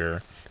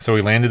helicopter. So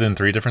we landed in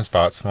 3 different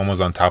spots. One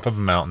was on top of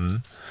a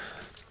mountain.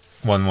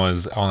 One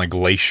was on a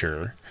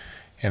glacier.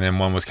 And then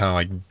one was kind of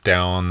like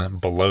down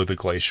below the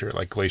glacier,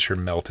 like glacier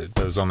melted.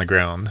 But it was on the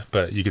ground,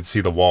 but you could see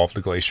the wall of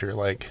the glacier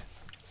like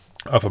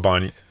up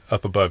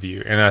above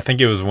you. And I think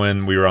it was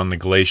when we were on the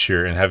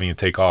glacier and having to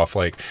take off,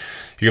 like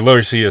you could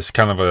literally see us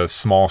kind of a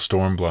small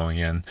storm blowing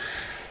in,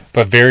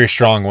 but very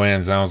strong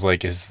winds. And I was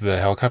like, is the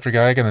helicopter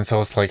guy going to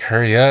tell us to like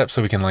hurry up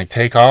so we can like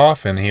take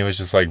off? And he was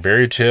just like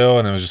very chill.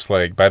 And it was just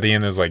like, by the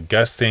end it was like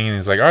gusting, and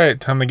he's like, all right,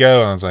 time to go.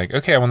 And I was like,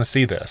 okay, I want to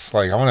see this.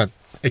 Like, I want to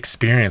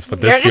experience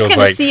what this feels like. You're just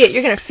gonna see it.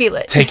 You're gonna feel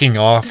it. Taking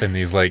off in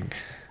these like,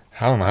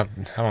 I don't know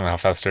how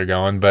fast they're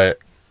going, but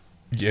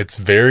it's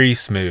very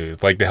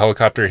smooth. Like, the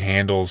helicopter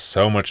handles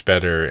so much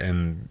better,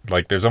 and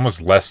like there's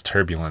almost less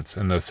turbulence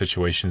in those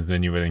situations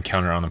than you would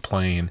encounter on a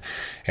plane.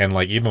 And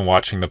like, even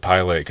watching the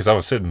pilot, because I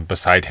was sitting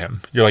beside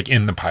him, you're like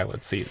in the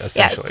pilot seat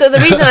essentially. Yeah. So the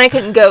reason I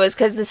couldn't go is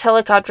because this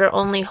helicopter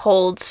only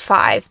holds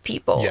 5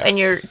 people, and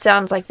it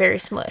sounds like very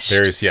smushed.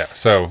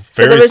 So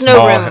there was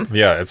small, no room.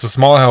 Yeah, it's a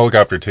small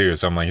helicopter too.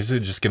 So I'm like, is it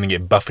just gonna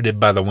get buffeted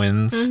by the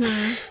winds?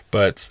 Mm-hmm.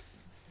 But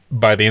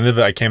by the end of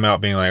it, I came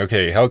out being like,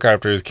 okay,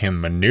 helicopters can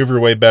maneuver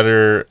way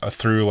better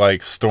through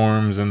like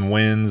storms and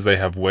winds. They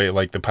have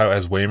the pilot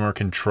has way more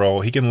control.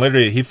 He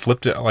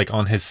flipped it like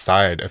on his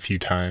side a few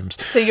times.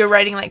 So you're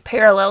riding like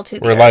parallel to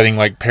the We're earth. riding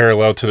like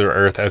parallel to the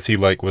earth as he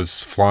like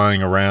was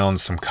flying around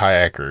some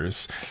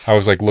kayakers. I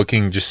was like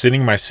just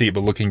sitting in my seat,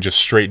 but looking just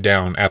straight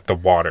down at the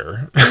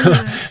water.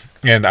 Mm-hmm.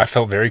 And I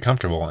felt very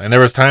comfortable. And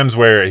there was times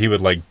where he would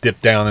like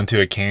dip down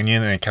into a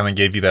canyon, and it kind of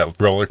gave you that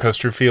roller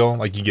coaster feel.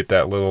 Like, you get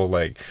that little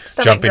like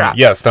stomach drop.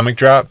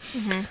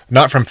 Mm-hmm.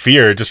 Not from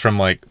fear, just from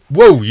like,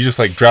 whoa, you just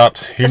like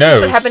dropped. Who knows? This is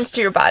what happens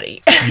to your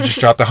body. You just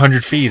dropped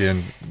 100 feet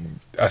in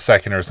a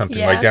second or something,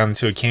 like down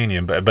into a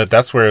canyon. But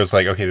that's where it was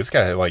like, okay, this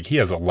guy, like, he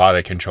has a lot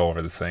of control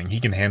over this thing. He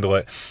can handle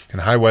it in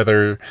high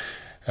weather,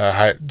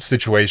 high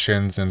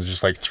situations, and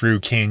just like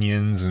through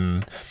canyons.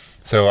 And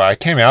so I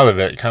came out of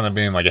it kind of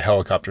being like a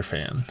helicopter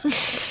fan.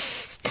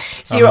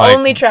 So you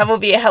only travel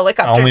via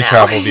helicopter now.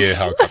 Travel via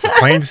helicopter.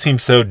 Planes seem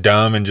so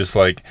dumb and just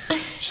like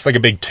a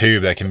big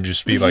tube that can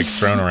just be like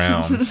thrown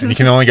around. And you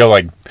can only go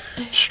like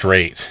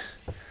straight.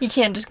 You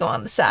can't just go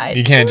on the side.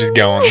 You can't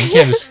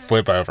just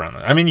flip over on it.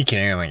 I mean, you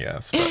can, I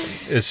guess, but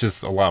it's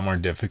just a lot more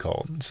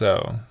difficult.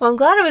 So. Well, I'm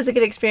glad it was a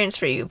good experience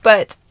for you.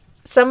 But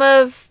some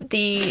of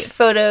the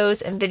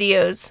photos and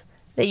videos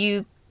that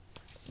you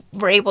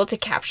were able to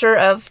capture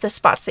of the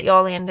spots that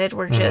y'all landed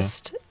were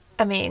just,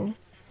 I mean,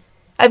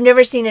 I've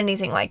never seen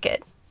anything like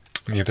it.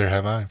 Neither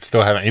have I.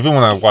 Still haven't. Even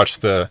when I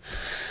watched the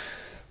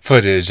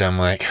footage, I'm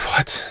like,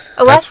 what?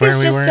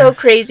 Alaska's just so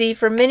crazy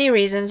for many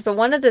reasons, but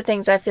one of the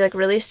things I feel like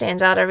really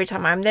stands out every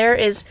time I'm there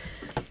is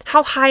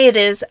how high it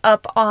is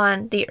up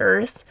on the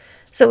Earth.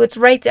 So it's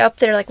right up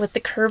there, like with the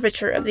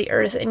curvature of the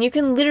Earth, and you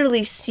can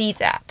literally see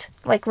that,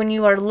 like when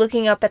you are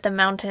looking up at the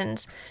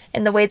mountains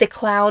and the way the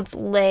clouds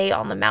lay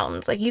on the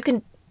mountains, like you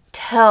can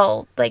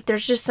tell, like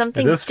there's just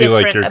something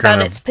different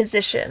about its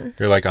position.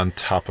 You're like on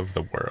top of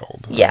the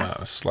world,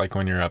 almost. Like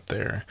when you're up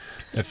there,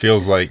 it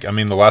feels like. I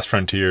mean, the Last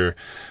Frontier.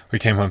 We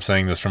came home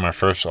saying this from our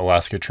first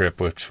Alaska trip,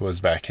 which was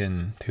back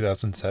in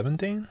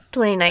 2017?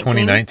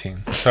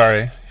 2019.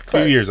 Sorry, a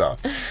few years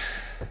off.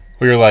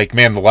 We were like,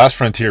 man, The Last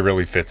Frontier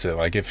really fits it.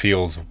 Like, it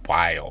feels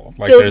wild.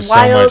 Like, feels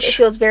wild. So much... It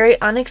feels very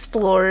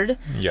unexplored.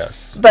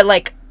 Yes. But,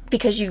 like,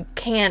 because you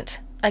can't,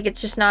 like,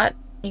 it's just not,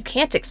 you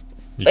can't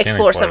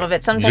explore some of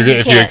it. Sometimes you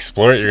can't. If you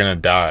explore it, you're going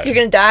to die. You're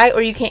going to die,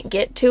 or you can't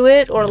get to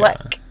it, or,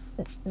 like,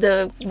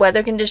 the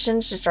weather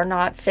conditions just are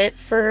not fit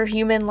for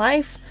human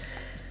life.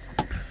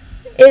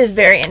 It is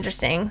very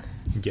interesting.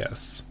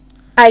 Yes.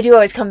 I do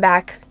always come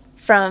back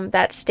from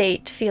that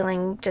state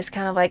feeling just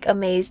kind of like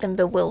amazed and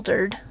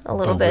bewildered a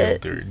little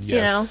bit. Yes. You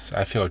know?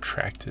 I feel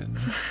attracted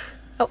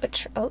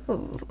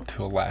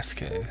to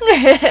Alaska.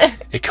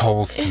 It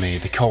calls to me,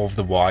 the call of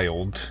the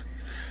wild.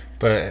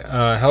 But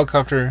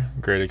helicopter,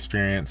 great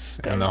experience.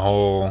 Good. And the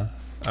whole,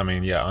 I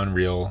mean,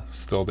 unreal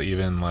still to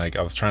even, like,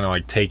 I was trying to,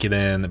 like, take it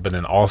in, but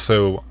then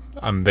also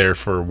I'm there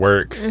for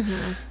work.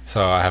 Mm-hmm.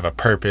 So I have a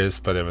purpose,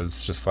 but it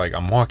was just like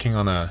I'm walking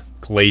on a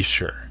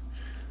glacier.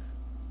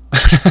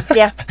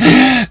 Yeah.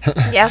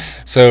 Yeah.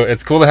 So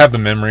it's cool to have the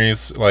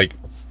memories. Like,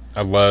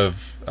 I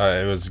love,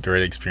 it was a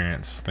great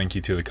experience. Thank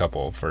you to the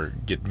couple for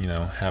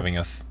having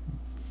us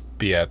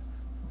be a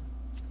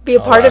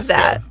part of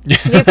that. Be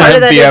a part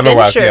of that adventure.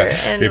 Alaska,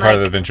 and be a part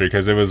of the adventure,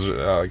 because it was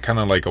kind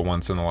of like a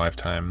once in a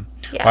lifetime.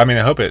 Yeah. Well, I mean,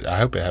 I hope it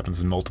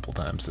happens multiple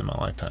times in my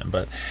lifetime,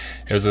 but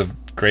it was a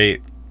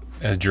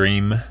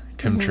dream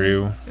come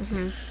true.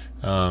 Mm-hmm.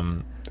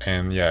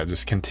 And it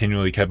just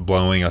continually kept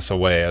blowing us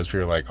away as we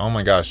were like, oh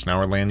my gosh, now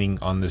we're landing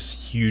on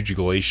this huge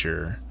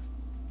glacier,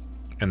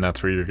 and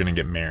that's where you're going to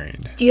get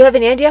married. Do you have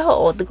any idea how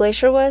old the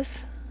glacier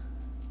was?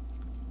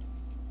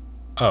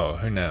 Oh,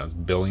 who knows?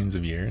 Billions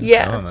of years?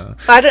 Yeah. I don't know.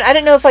 I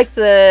didn't know if, like,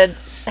 the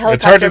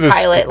helicopter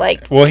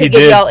pilot, could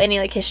give y'all any,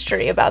 like,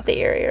 history about the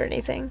area or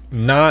anything.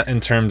 Not in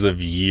terms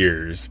of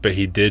years, but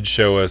he did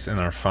show us in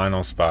our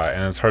final spot,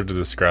 and it's hard to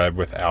describe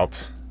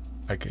without,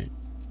 like,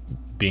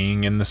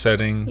 being in the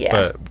setting. Yeah.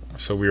 But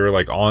so we were,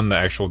 like, on the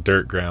actual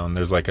dirt ground.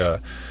 There's, like, I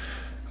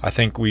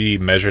think we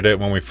measured it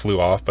when we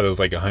flew off, but it was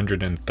like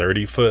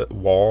 130-foot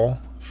wall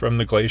from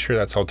the glacier.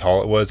 That's how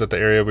tall it was at the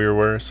area we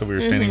were. So we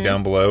were standing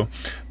down below.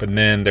 But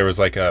then there was,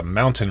 like, a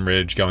mountain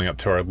ridge going up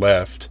to our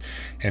left,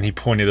 and he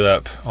pointed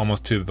up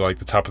almost to, like,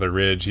 the top of the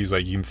ridge. He's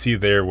like, you can see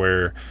there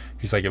where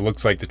he's like, it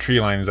looks like the tree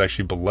line is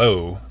actually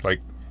below,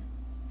 like,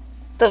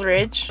 the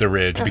ridge,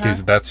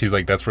 because that's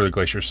where the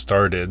glacier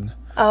started.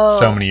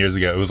 So many years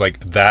ago. It was like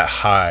that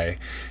high,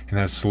 and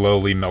then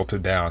slowly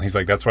melted down. He's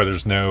like, that's why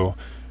there's no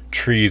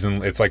trees,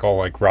 and it's like all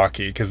like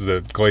rocky, because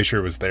the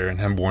glacier was there and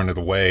had worn it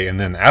away, and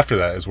then after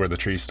that is where the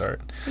trees start.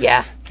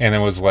 Yeah. And it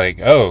was like,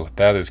 oh,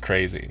 that is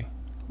crazy.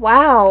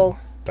 Wow.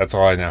 That's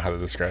all I know how to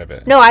describe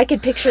it. No, I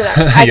could picture that.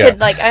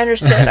 I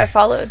understood. I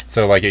followed.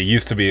 So, like, it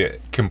used to be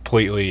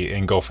completely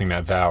engulfing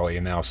that valley,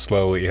 and now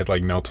slowly it had,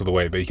 like, melted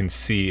away. But you can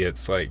see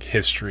it's, like,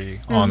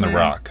 history on the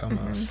rock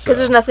almost. Because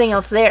there's nothing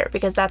else there,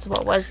 because that's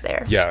what was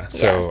there. Yeah,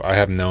 so I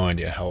have no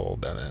idea how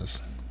old that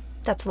is.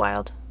 That's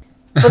wild.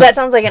 Well, that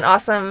sounds like an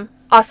awesome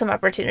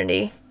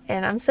opportunity,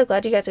 and I'm so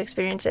glad you got to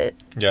experience it.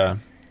 Yeah.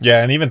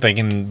 Yeah, and even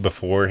thinking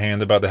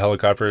beforehand about the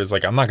helicopter is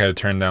like, I'm not going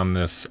to turn down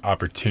this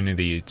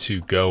opportunity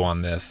to go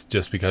on this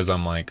just because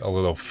I'm like have a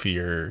little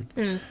fear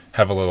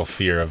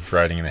of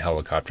riding in a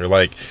helicopter.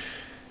 Like,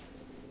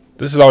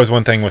 this is always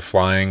one thing with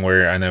flying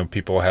where I know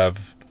people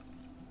have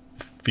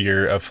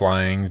fear of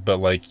flying, but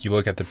like you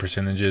look at the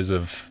percentages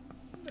of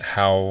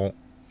how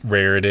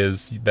rare it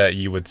is that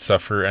you would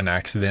suffer an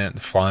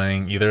accident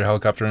flying either a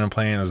helicopter or a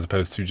plane as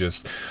opposed to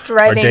just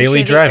driving our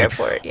daily to the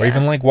airport, or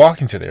even like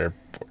walking to the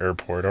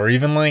airport, or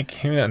even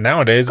like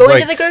nowadays going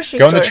it's to like the grocery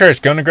going store. to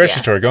church, going to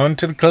grocery store, going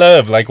to the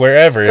club, like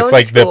wherever. It's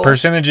like the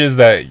percentages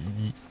that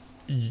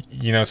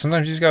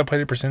sometimes you just gotta play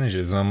the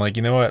percentages. And I'm like,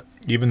 you know what,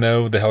 even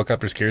though the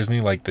helicopter scares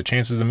me, like the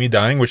chances of me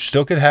dying, which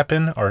still could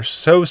happen, are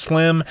so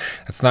slim,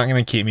 it's not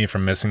going to keep me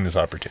from missing this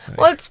opportunity.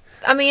 Well,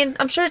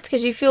 I'm sure it's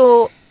because you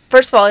feel,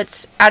 first of all,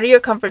 it's out of your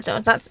comfort zone.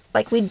 It's not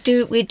like we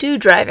do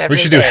drive every day.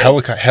 We should do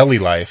heli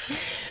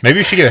life. Maybe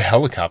we should get a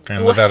helicopter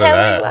and live out of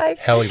that.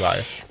 Heli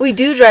life. We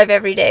do drive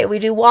every day. We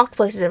do walk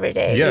places every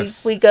day.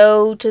 Yes. We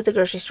go to the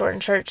grocery store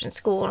and church and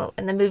school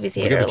and the movie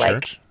theater. We go to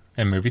church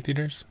and movie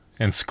theaters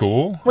and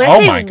school. When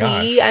I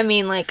say we, I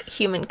mean like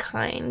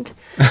humankind.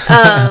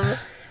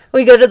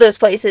 We go to those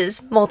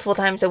places multiple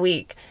times a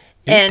week.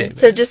 And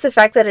so just the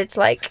fact that it's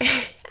like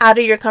out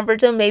of your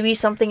comfort zone, maybe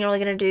something you're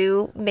only going to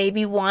do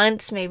maybe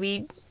once,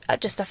 maybe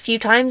just a few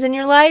times in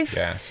your life.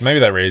 Yeah, so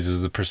maybe that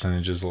raises the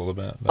percentages a little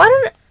bit.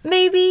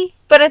 Maybe.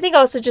 But I think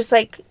also just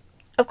like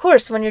of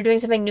course, when you're doing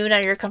something new and out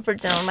of your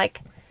comfort zone,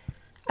 like,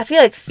 I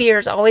feel like fear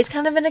is always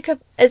kind of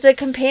as a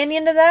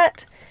companion to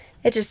that.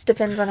 It just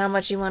depends on how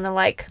much you want to,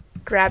 like,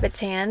 grab its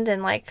hand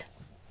and, like,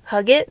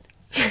 hug it.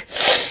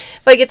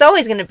 Like, it's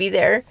always going to be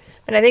there.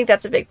 And I think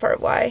that's a big part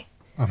why.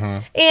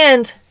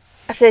 And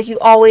I feel like you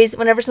always,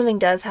 whenever something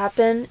does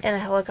happen in a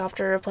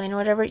helicopter or a plane or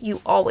whatever,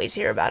 you always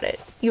hear about it.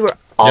 You are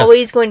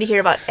always going to hear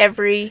about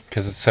every...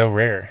 Because it's so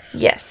rare.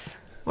 Yes.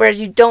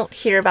 Whereas you don't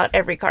hear about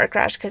every car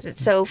crash because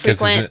it's so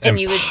frequent. It's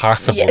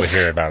impossible to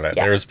hear about it.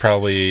 Yeah. There's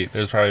probably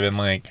been,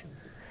 like,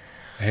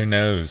 who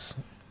knows,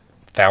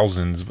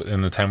 thousands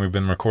in the time we've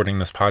been recording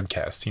this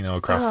podcast, you know,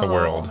 across the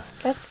world.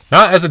 That's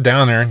not as a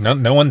downer.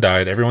 No one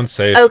died. Everyone's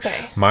safe.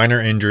 Okay.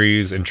 Minor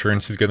injuries.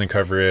 Insurance is going to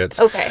cover it.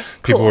 Okay.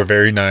 People were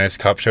very nice.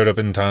 Cops showed up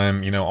in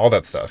time. You know, all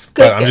that stuff.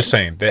 But I'm just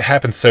saying, it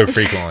happens so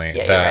frequently.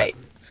 Yeah, you're right.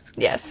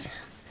 Yes.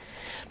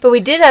 But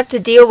we did have to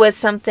deal with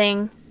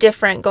something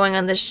different going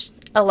on this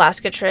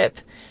Alaska trip,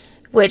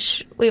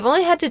 which we've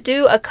only had to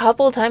do a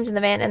couple times in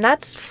the van, and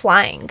that's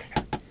flying.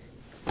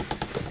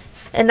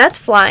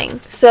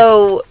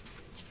 So,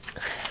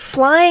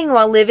 flying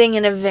while living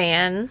in a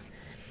van,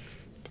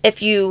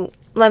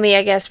 let me,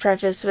 I guess,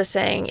 preface with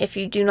saying, if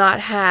you do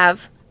not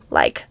have,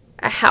 like,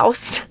 a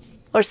house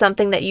or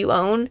something that you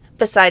own,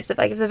 besides,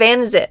 like, if the van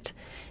is it,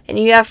 and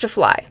you have to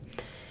fly,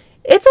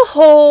 it's a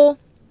whole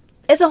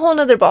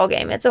nother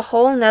ballgame. It's a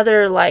whole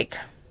nother, like,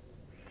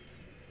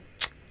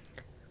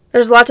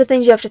 there's lots of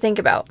things you have to think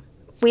about.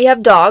 We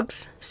have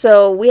dogs,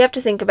 so we have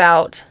to think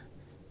about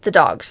the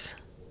dogs.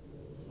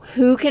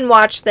 Who can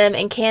watch them,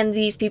 and can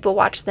these people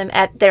watch them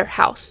at their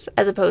house,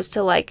 as opposed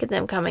to, like,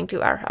 them coming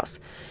to our house?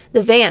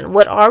 The van,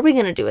 what are we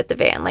going to do with the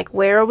van? Like,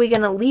 where are we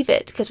going to leave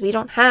it? Because we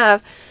don't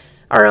have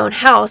our own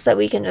house that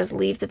we can just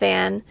leave the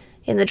van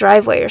in the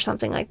driveway or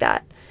something like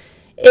that.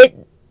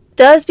 It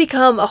does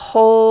become a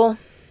whole...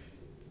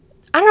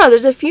 I don't know,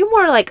 there's a few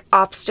more, like,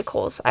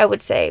 obstacles, I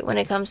would say, when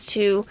it comes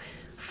to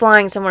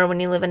flying somewhere when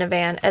you live in a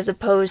van, as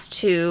opposed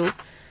to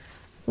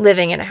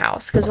living in a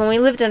house. Because when we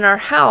lived in our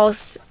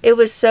house, it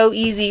was so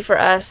easy for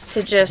us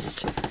to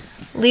just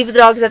leave the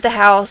dogs at the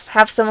house,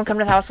 have someone come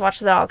to the house, watch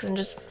the dogs, and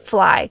just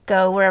fly,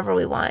 go wherever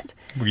we want.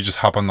 We could just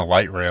hop on the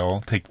light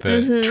rail, take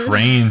the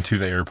train to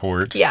the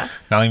airport. Yeah.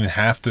 Not even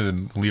have to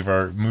move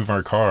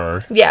our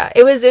car. Yeah,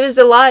 it was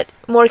a lot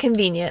more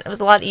convenient. It was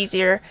a lot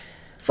easier.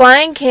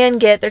 Flying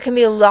there can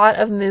be a lot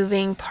of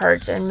moving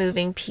parts and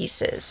moving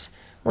pieces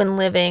when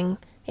living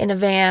in a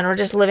van or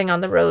just living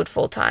on the road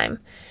full time.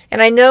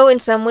 And I know in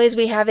some ways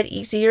we have it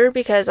easier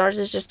because ours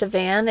is just a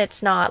van.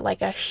 It's not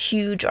like a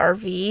huge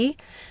RV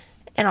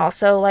and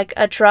also like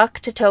a truck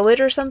to tow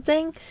it or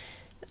something.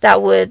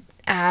 That would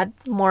add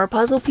more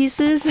puzzle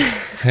pieces.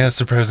 Yeah, it's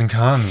the pros and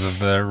cons of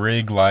the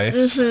rig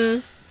life.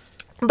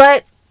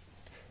 But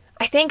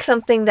I think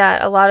something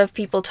that a lot of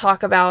people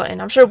talk about,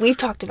 and I'm sure we've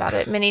talked about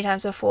it many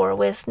times before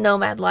with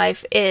nomad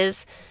life,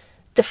 is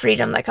the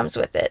freedom that comes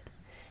with it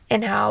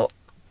and how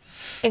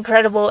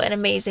incredible and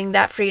amazing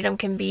that freedom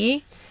can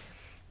be.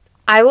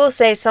 I will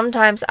say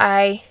sometimes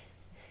I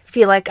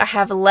feel like I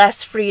have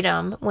less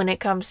freedom when it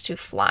comes to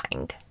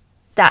flying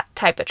that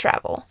type of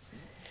travel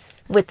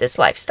with this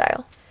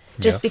lifestyle.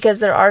 Just because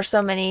there are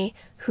so many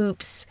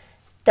hoops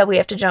that we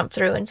have to jump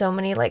through and so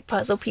many like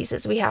puzzle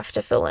pieces we have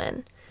to fill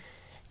in.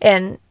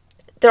 And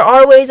there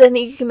are ways I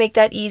think you can make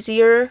that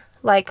easier.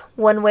 Like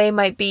one way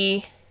might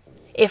be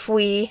if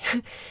we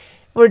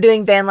were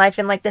doing van life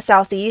in like the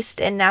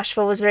Southeast and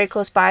Nashville was very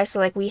close by. So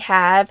like we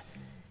had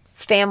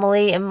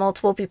family in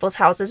multiple people's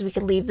houses we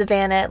could leave the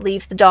van at,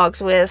 leave the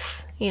dogs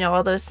with, you know,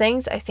 all those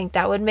things. I think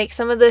that would make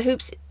some of the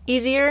hoops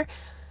easier.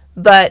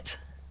 But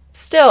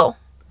still,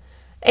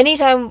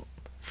 anytime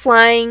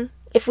flying,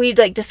 if we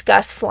like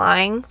discuss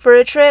flying for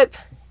a trip,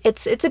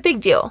 it's a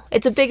big deal.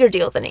 It's a bigger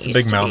deal than it used to be.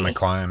 It's a big mountain to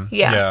climb.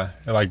 Yeah.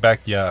 Like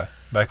back when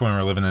we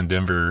were living in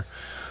Denver,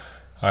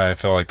 I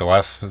feel like the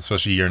last,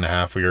 especially year and a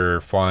half, we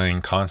were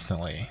flying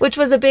constantly. Which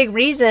was a big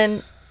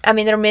reason. I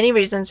mean, there are many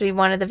reasons we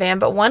wanted the van,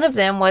 but one of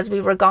them was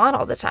we were gone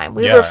all the time.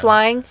 We were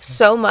flying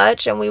so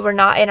much, and we were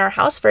not in our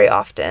house very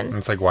often. And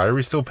it's like, why are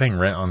we still paying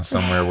rent on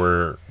somewhere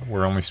where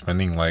we're only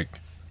spending like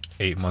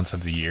 8 months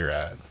of the year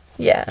at?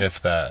 Yeah.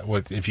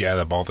 If you add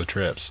up all the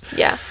trips.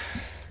 Yeah.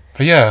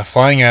 But yeah,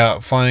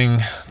 flying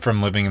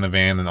from living in the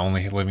van and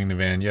only living in the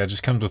van,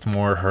 just comes with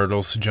more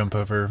hurdles to jump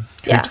over,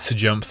 hoops to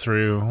jump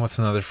through. What's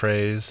another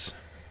phrase?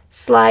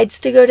 Slides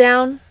to go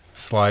down.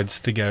 Slides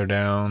to go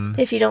down.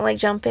 If you don't like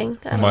jumping.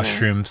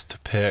 Mushrooms to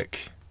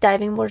pick.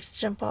 Diving boards to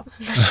jump off.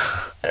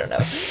 I don't know.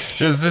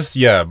 Just this,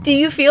 yeah. Do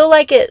you feel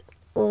like it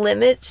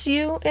limits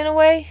you in a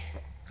way?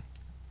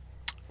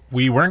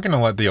 We weren't going to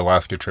let the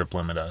Alaska trip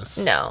limit us.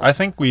 No. I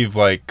think we've,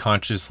 like,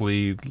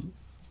 consciously,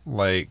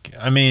 like,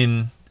 I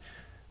mean,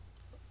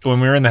 when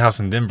we were in the house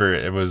in Denver,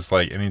 it was,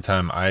 like,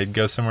 anytime I'd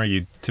go somewhere,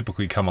 you'd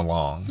typically come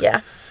along. Yeah.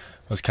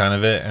 Was kind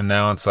of it. And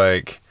now it's,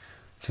 like,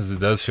 since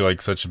it does feel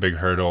like such a big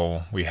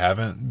hurdle, we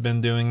haven't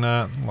been doing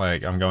that.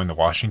 Like, I'm going to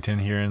Washington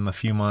here in a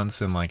few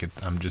months, and, like,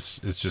 it's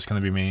just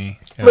going to be me.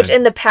 Which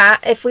in the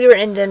past, if we were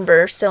in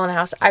Denver, still in a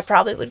house, I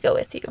probably would go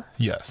with you.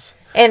 Yes.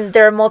 And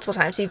there are multiple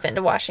times you've been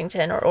to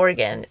Washington or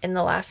Oregon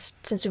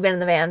since we've been in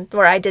the van,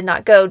 where I did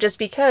not go just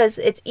because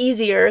it's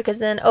easier, because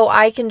then,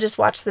 I can just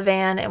watch the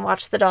van and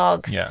watch the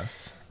dogs.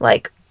 Yes.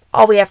 Like,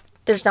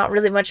 there's not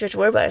really much to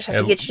worry about. I just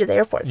have to get you to the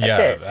airport. That's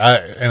it.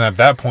 And at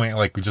that point,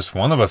 like, just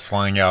one of us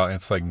flying out,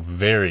 it's like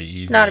very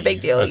easy. Not a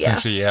big deal,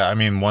 essentially, yeah. I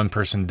mean, one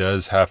person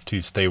does have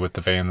to stay with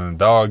the van and the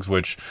dogs,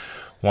 which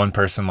one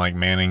person, like,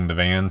 manning the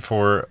van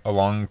for a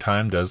long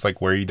time does,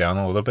 like, wear you down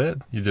a little bit.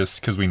 You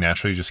just, because we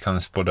naturally just kind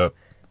of split up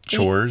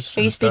chores.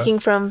 Are you speaking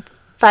from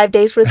 5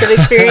 days worth of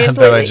experience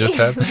that lately? I just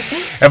had?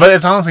 Yeah, but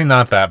it's honestly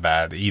not that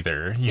bad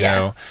either. You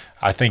know,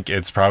 I think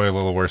it's probably a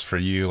little worse for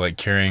you, like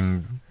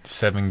carrying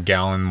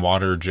 7-gallon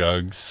water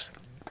jugs.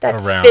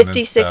 That's around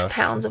 56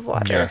 pounds of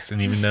water. Yes,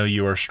 and even though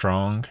you are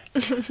strong,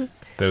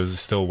 those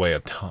still weigh a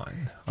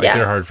ton. Like,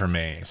 they're hard for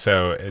me.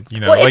 So,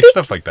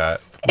 stuff like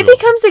that. It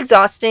becomes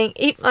exhausting.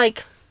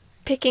 Like,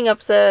 picking up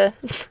the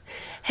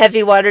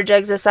heavy water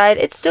jugs aside,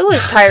 it still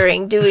is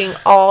tiring doing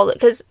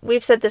because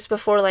we've said this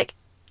before, like,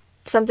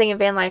 something in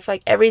van life,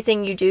 like,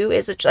 everything you do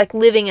is like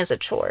living as a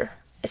chore,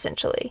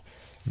 essentially.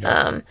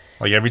 Yes.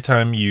 Like, every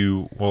time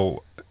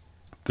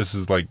this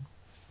is like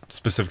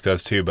specific to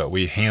us too, but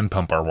we hand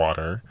pump our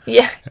water.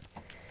 Yeah.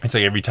 It's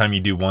like every time you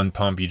do one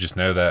pump, you just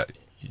know that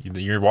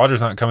your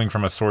water's not coming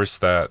from a source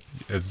that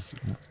is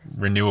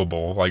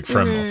renewable, like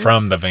from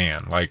the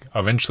van. Like,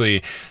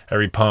 eventually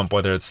every pump,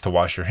 whether it's to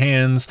wash your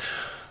hands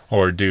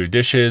or do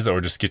dishes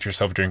or just get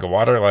yourself a drink of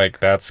water, like,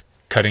 that's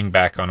cutting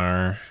back on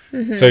our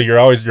so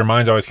your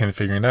mind's always kind of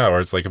figuring it out. Or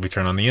it's like, if we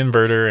turn on the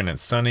inverter and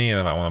it's sunny and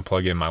if I want to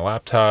plug in my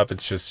laptop,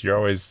 it's just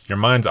your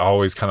mind's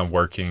always kind of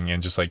working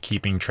and just like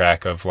keeping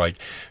track of, like,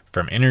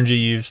 from energy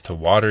use to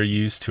water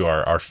use to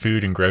our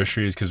food and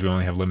groceries, because we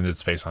only have limited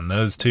space on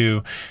those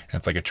two, and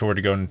it's like a chore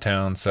to go into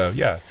town. So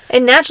yeah,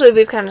 and naturally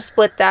we've kind of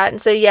split that,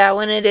 and so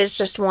when it is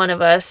just one of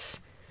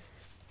us,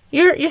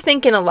 you're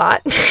thinking a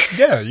lot.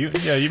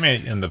 you may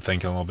end up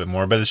thinking a little bit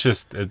more, but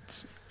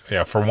it's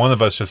for one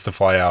of us just to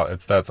fly out,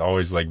 that's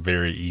always like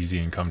very easy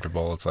and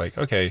comfortable. It's like,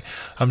 okay,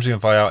 I'm just gonna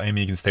fly out,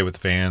 Amy, you can stay with the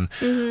van.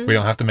 We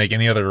don't have to make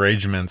any other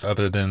arrangements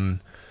other than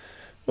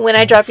when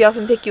I drop you off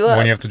and pick you up.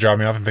 When you have to drop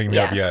me off and pick me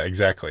up, yeah,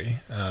 exactly.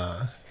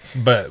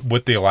 But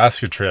with the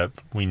Alaska trip,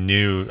 we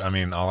knew,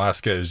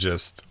 Alaska is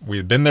just, we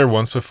had been there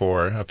once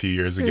before a few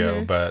years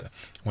ago, but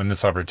when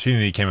this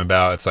opportunity came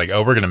about, it's like,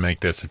 we're going to make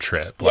this a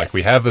trip. Yes. Like,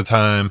 we have the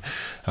time.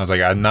 I was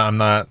like, I'm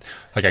not,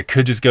 like, I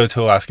could just go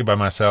to Alaska by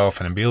myself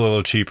and it'd be a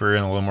little cheaper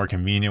and a little more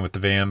convenient with the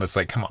van, but it's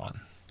like, come on,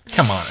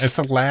 it's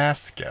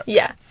Alaska.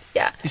 Yeah.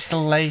 It's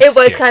Alaska. It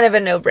was kind of a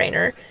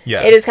no-brainer.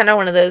 Yeah. It is kind of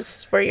one of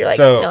those where you're like,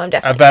 no, I'm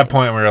definitely. At that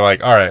point, we were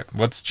like, all right,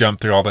 let's jump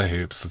through all the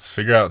hoops. Let's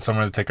figure out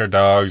somewhere to take our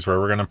dogs,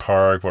 where we're going to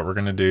park, what we're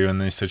going to do in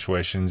these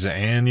situations.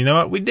 And you know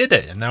what? We did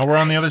it. And now we're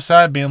on the other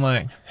side being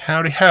like,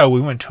 howdy ho,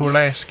 we went to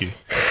Alaska.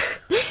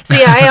 So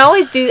yeah,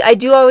 I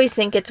do always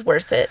think it's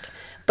worth it.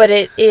 But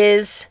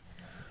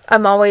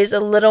I'm always a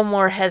little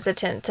more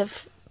hesitant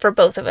for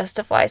both of us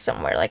to fly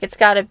somewhere. Like, it's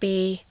got to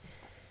be,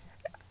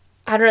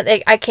 I don't know,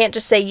 I can't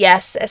just say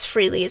yes as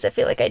freely as I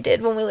feel like I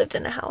did when we lived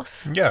in a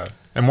house. Yeah.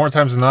 And more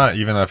times than not,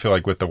 even I feel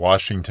like with the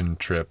Washington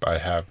trip I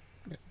have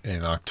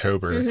in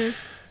October,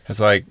 it's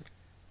like,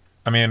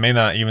 it may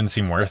not even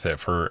seem worth it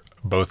for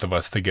both of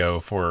us to go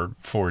for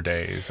 4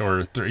 days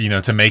or,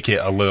 to make it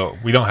a little,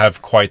 we don't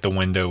have quite the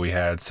window we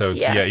had. So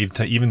it's,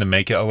 even to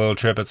make it a little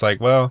trip, it's like,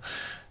 well,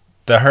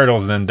 the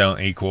hurdles then don't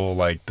equal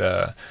like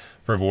the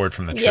reward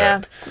from the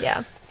trip.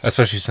 Yeah.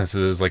 Especially since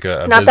it is like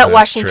a not that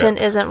Washington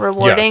trip. Isn't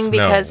rewarding,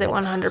 because it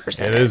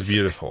 100% it is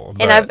beautiful.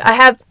 And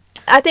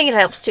I think it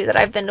helps too that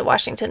I've been to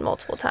Washington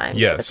multiple times.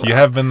 Yes, you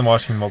have been to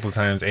Washington multiple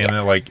times, and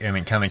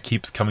it kind of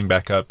keeps coming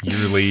back up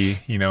yearly.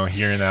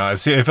 Here and now. It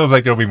feels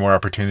like there'll be more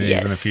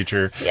opportunities in the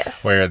future.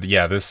 Yes. Where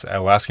this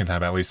Alaskan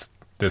time, at least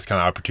this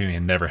kind of opportunity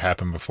had never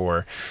happened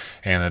before,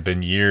 and it's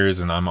been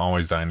years, and I'm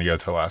always dying to go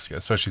to Alaska,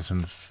 especially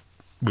since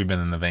we've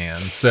been in the van.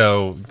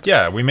 So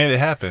yeah, we made it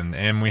happen,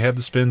 and we had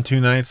to spend 2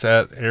 nights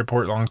at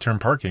airport long-term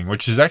parking,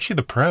 which is actually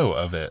the pro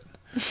of it.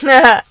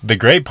 The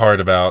great part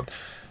about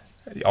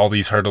all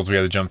these hurdles we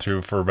had to jump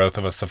through for both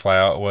of us to fly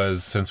out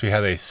was, since we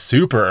had a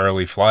super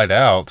early flight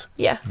out,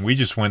 we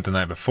just went the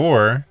night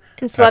before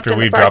and slept after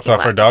we dropped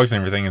off our dogs and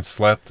everything, and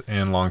slept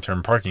in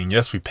long-term parking.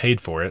 Yes, we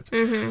paid for it,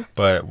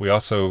 but we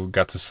also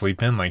got to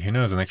sleep in, like, who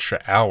knows, an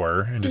extra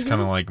hour, and just kind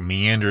of like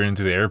meander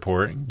into the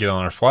airport, get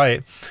on our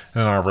flight.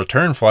 And then our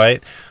return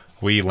flight,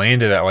 we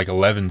landed at like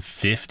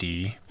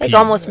 11:50, like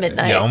almost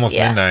midnight. Yeah, almost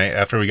midnight,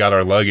 after we got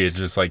our luggage,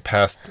 just like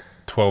past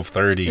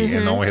 12:30,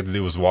 and all we had to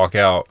do was walk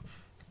out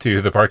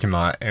to the parking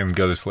lot and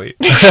go to sleep.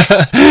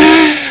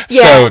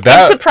 And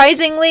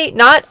surprisingly,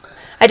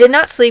 I did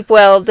not sleep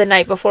well the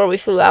night before we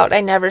flew out.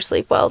 I never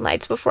sleep well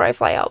nights before I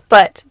fly out.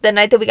 But the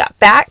night that we got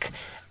back,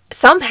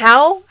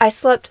 somehow I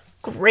slept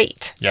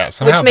great. Yeah,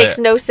 somehow. Which makes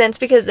no sense,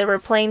 because there were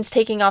planes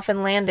taking off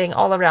and landing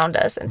all around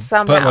us, and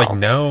somehow. But like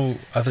no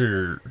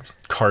other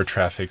car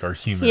traffic or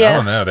human. I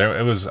don't know.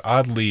 It was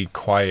oddly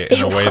quiet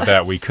in a way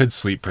that we could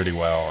sleep pretty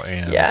well.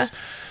 And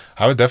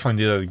I would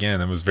definitely do that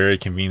again. It was very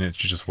convenient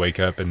to just wake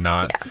up and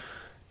not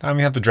time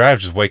you have to drive,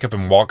 just wake up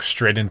and walk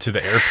straight into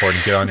the airport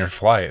and get on your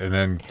flight, and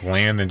then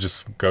land and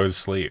just go to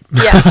sleep.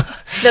 Yeah.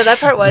 No, that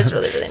part was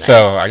really, really nice.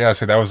 So I gotta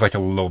say that was like a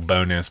little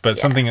bonus, but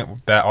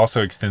something that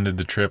also extended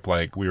the trip.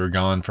 Like we were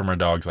gone from our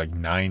dogs like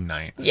 9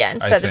 nights. Yeah,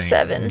 instead of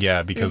 7.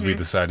 Yeah, because we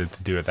decided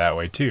to do it that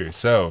way too.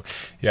 So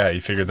yeah,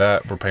 you figure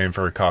that we're paying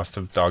for a cost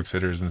of dog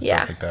sitters and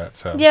stuff like that.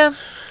 So yeah,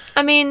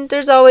 I mean,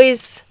 there's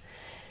always.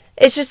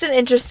 It's just an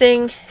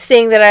interesting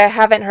thing that I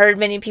haven't heard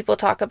many people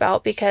talk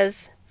about,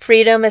 because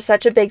freedom is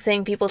such a big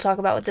thing people talk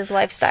about with this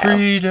lifestyle.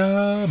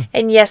 Freedom.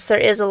 And yes, there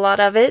is a lot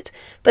of it,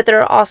 but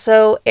there are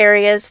also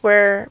areas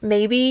where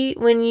maybe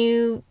when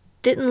you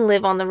didn't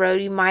live on the road,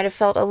 you might have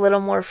felt a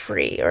little more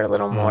free or a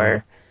little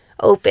more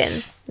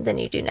open than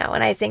you do now.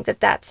 And I think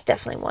that that's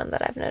definitely one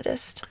that I've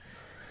noticed.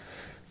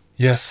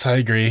 Yes, I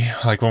agree.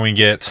 Like when we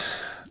get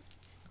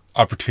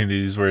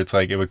opportunities where it's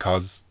like it would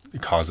cause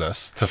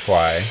us to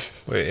fly,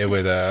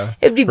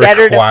 it'd be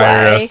better to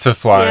fly. Us to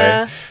fly.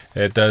 Yeah.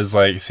 It does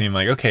like seem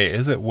like, okay,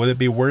 would it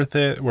be worth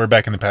it? Where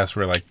back in the past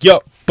we're like,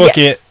 yup, book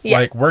it. Yeah.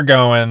 Like we're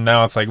going.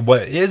 Now it's like,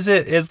 what is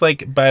it? Is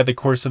like by the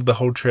course of the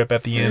whole trip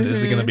at the end,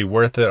 is it going to be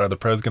worth it? Are the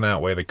pros going to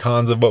outweigh the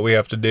cons of what we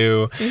have to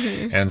do?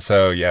 And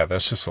so, yeah,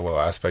 that's just a little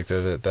aspect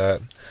of it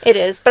that it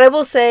is. But I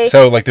will say,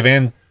 so like the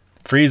van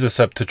frees us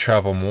up to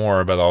travel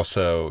more, but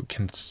also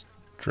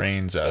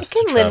constrains us. It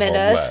can to travel limit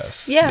us.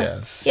 Less. Yeah.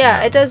 Yes.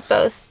 Yeah, it does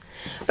both.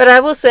 But I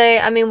will say,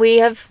 I mean, we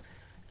have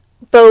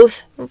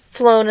both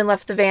flown and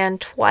left the van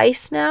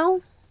twice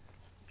now.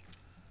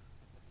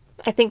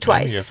 I think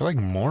twice. Maybe, I feel like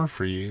more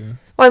for you.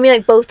 Well, I mean,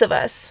 like both of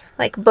us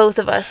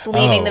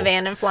leaving the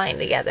van and flying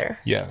together.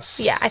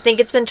 Yes. Yeah, I think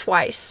it's been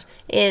twice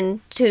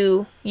in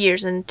 2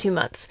 years and 2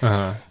 months.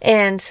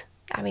 And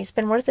I mean, it's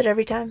been worth it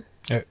every time.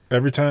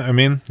 Every time, I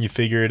mean, you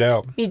figure it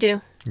out. You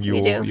do.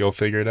 You'll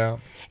figure it out.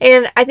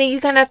 And I think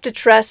you kind of have to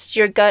trust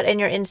your gut and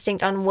your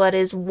instinct on what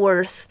is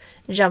worth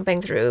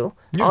jumping through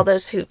all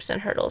those hoops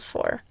and hurdles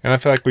for. And I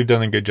feel like we've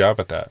done a good job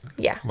at that.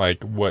 Yeah.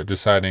 Like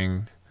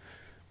deciding,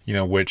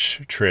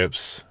 which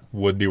trips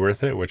would be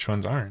worth it, which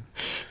ones aren't.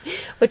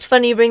 Which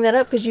funny you bring that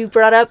up, because you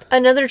brought up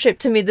another trip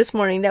to me this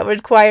morning that would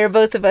require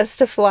both of us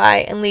to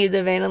fly and leave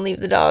the van and leave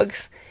the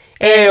dogs.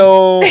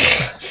 Ayo.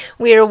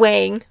 We are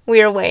weighing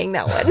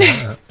that one.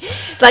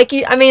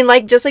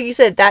 Just like you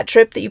said, that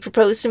trip that you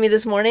proposed to me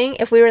this morning,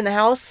 if we were in the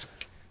house,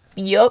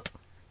 yup,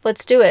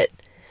 let's do it.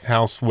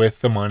 House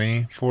with the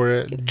money for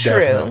it.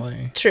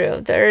 Definitely.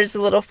 True. There's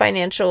a little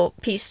financial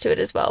piece to it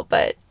as well.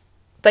 But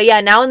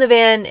yeah, now in the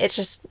van, it's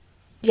just,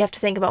 you have to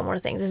think about more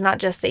things. It's not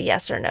just a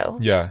yes or no.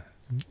 Yeah.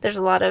 There's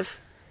a lot of...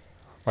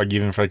 Like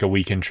even for like a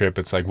weekend trip,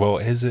 it's like, well,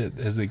 is it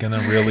going to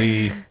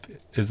really...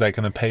 Is that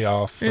going to pay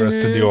off for us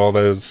to do all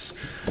those...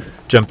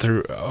 Jump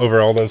through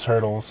over all those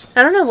hurdles?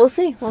 I don't know. We'll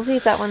see. We'll see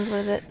if that one's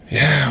worth it.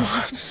 Yeah, we'll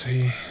have to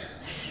see.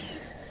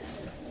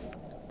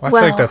 Well,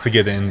 I feel like that's a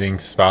good ending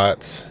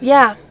spot.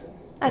 Yeah.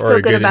 I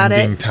feel good about it. Or a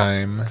good ending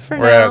time. We're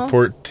now. at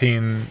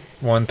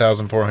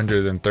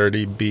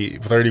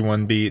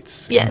 1,431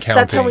 beats. Yes,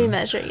 that's how we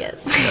measure,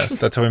 yes. Yes,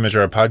 that's how we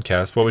measure our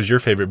podcast. What was your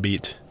favorite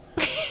beat?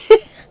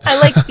 I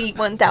like beat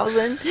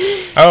 1,000.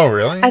 Oh,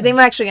 really? I think I'm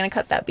actually going to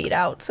cut that beat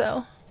out,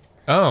 so.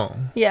 Oh.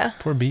 Yeah.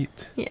 Poor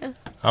beat. Yeah.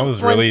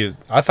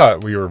 I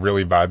thought we were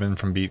really vibing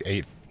from beat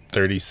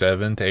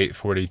 837 to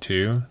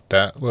 842.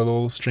 That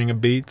little string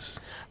of beats.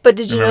 But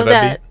did you know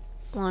that?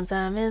 One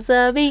time is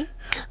a beat.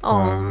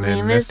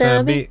 Only miss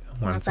a beat.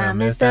 One time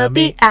miss a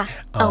beat.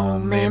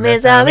 Only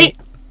miss a beat.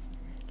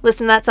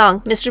 Listen to that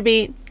song, Mr.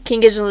 Beat, King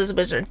Gizzard's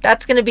Wizard.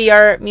 That's going to be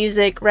our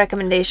music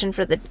recommendation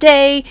for the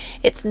day.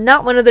 It's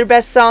not one of their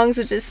best songs,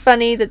 which is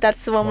funny that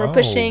that's the one we're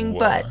pushing,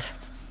 but...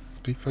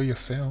 Speak for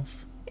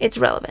yourself. It's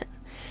relevant.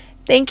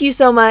 Thank you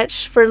so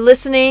much for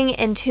listening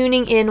and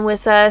tuning in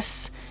with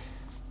us.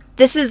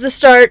 This is the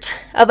start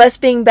of us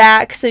being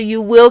back, so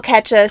you will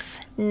catch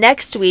us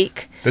next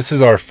week. This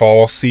is our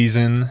fall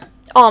season.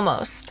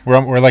 Almost.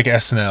 We're like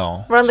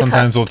SNL. We're on the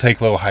Sometimes cusp. we'll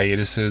take little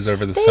hiatuses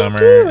over the They summer,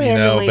 do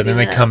but then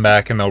they that. come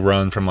back and they'll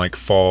run from like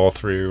fall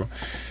through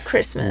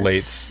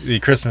Christmas.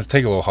 Christmas.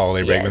 Take a little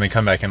holiday break, Yes. and they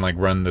come back and like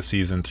run the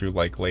season through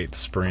like late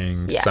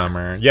spring, Yeah.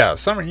 summer. Yeah,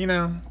 summer.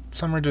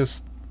 Summer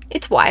just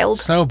It's wild.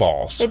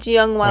 snowballs. It's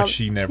young, wild. Which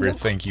you never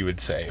think you would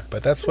say,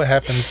 but that's what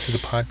happens to the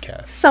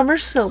podcast. Summer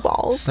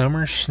snowballs.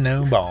 Summer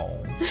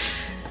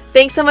snowballs.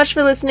 Thanks so much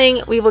for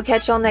listening. We will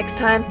catch y'all next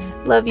time.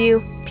 Love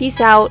you.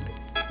 Peace out.